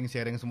udah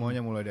sharing-sharing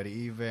semuanya mulai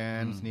dari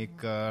event,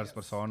 sneakers,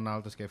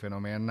 personal, terus kayak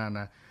fenomena.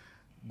 Nah,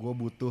 gue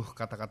butuh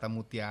kata-kata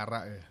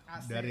mutiara ya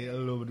dari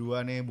lo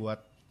berdua nih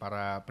buat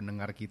para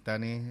pendengar kita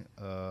nih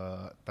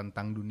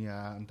tentang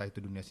dunia, entah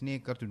itu dunia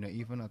sneakers, dunia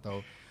event atau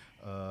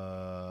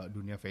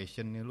dunia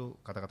fashion nih. Lu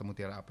kata-kata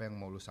mutiara apa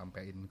yang mau lu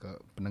sampein ke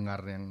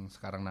pendengar yang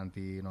sekarang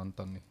nanti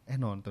nonton nih?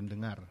 Nonton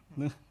dengar.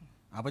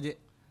 Apa J?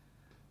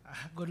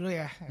 Gue dulu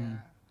ya.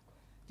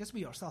 Just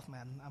be yourself,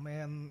 man. I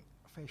mean,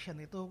 fashion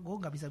itu gue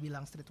nggak bisa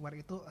bilang streetwear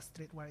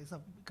is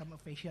become a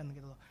fashion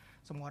gitu.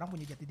 Semua orang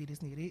punya jati diri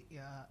sendiri.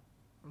 Ya,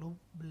 lu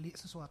beli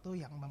sesuatu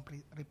yang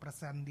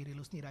represent diri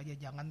lu sendiri aja.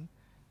 Jangan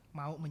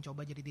mau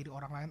mencoba jadi diri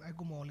orang lain.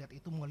 Gue mau lihat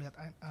itu, mau lihat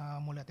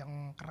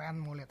yang keren,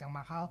 mau lihat yang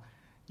mahal.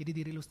 Jadi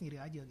diri lu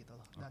sendiri aja gitu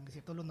loh. Dan di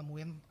situ lu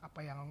nemuin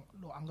apa yang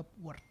lu anggap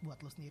worth buat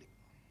lu sendiri.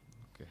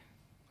 Oke.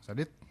 Mas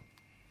Adit?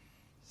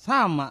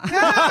 Sama.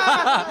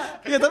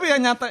 Ya tapi ya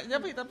nyata,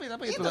 tapi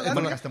itulah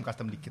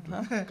custom dikit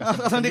lah.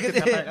 Custom dikit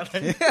ya.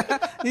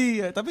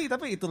 Iya, tapi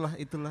itulah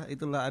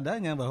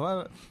adanya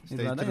bahwa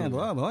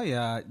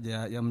ya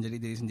menjadi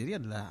diri sendiri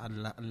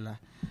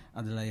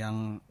adalah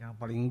yang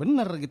paling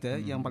benar gitu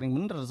ya. Yang paling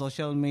benar.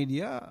 Social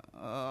media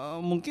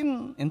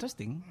mungkin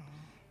interesting,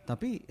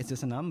 tapi it's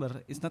just a number.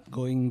 It's not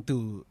going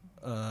to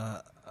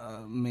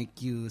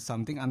make you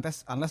something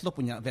unless lo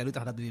punya value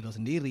terhadap diri lo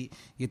sendiri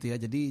gitu ya.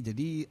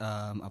 Jadi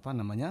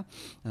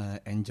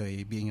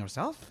enjoy being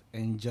yourself,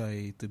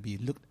 enjoy to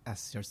be looked as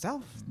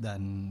yourself,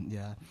 dan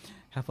ya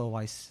have a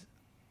wise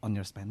on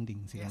your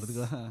spending sih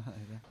menurut gue.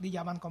 Di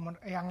zaman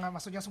yang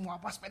maksudnya semua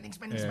apa spending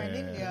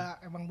ya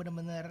emang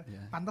benar-benar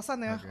pantesan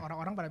ya.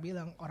 Orang-orang pada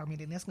bilang orang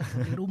milenial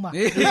nggak di rumah.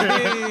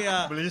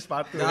 Beli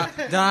sepatu.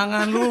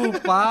 Jangan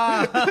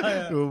lupa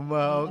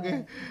rumah.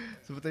 Oke.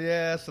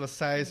 Sebetulnya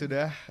selesai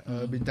sudah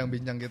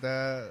bincang-bincang kita.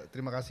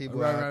 Terima kasih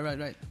buat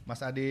Mas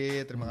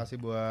Adi, terima kasih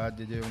buat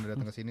JJ yang udah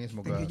datang ke sini.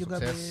 Semoga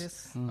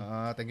sukses.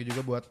 Thank you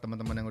juga buat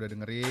teman-teman yang udah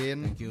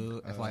dengerin. Thank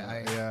you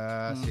FYI.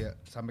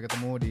 Sampai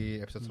ketemu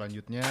di episode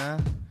selanjutnya.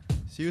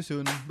 See you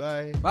soon.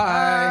 Bye.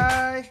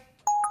 Bye.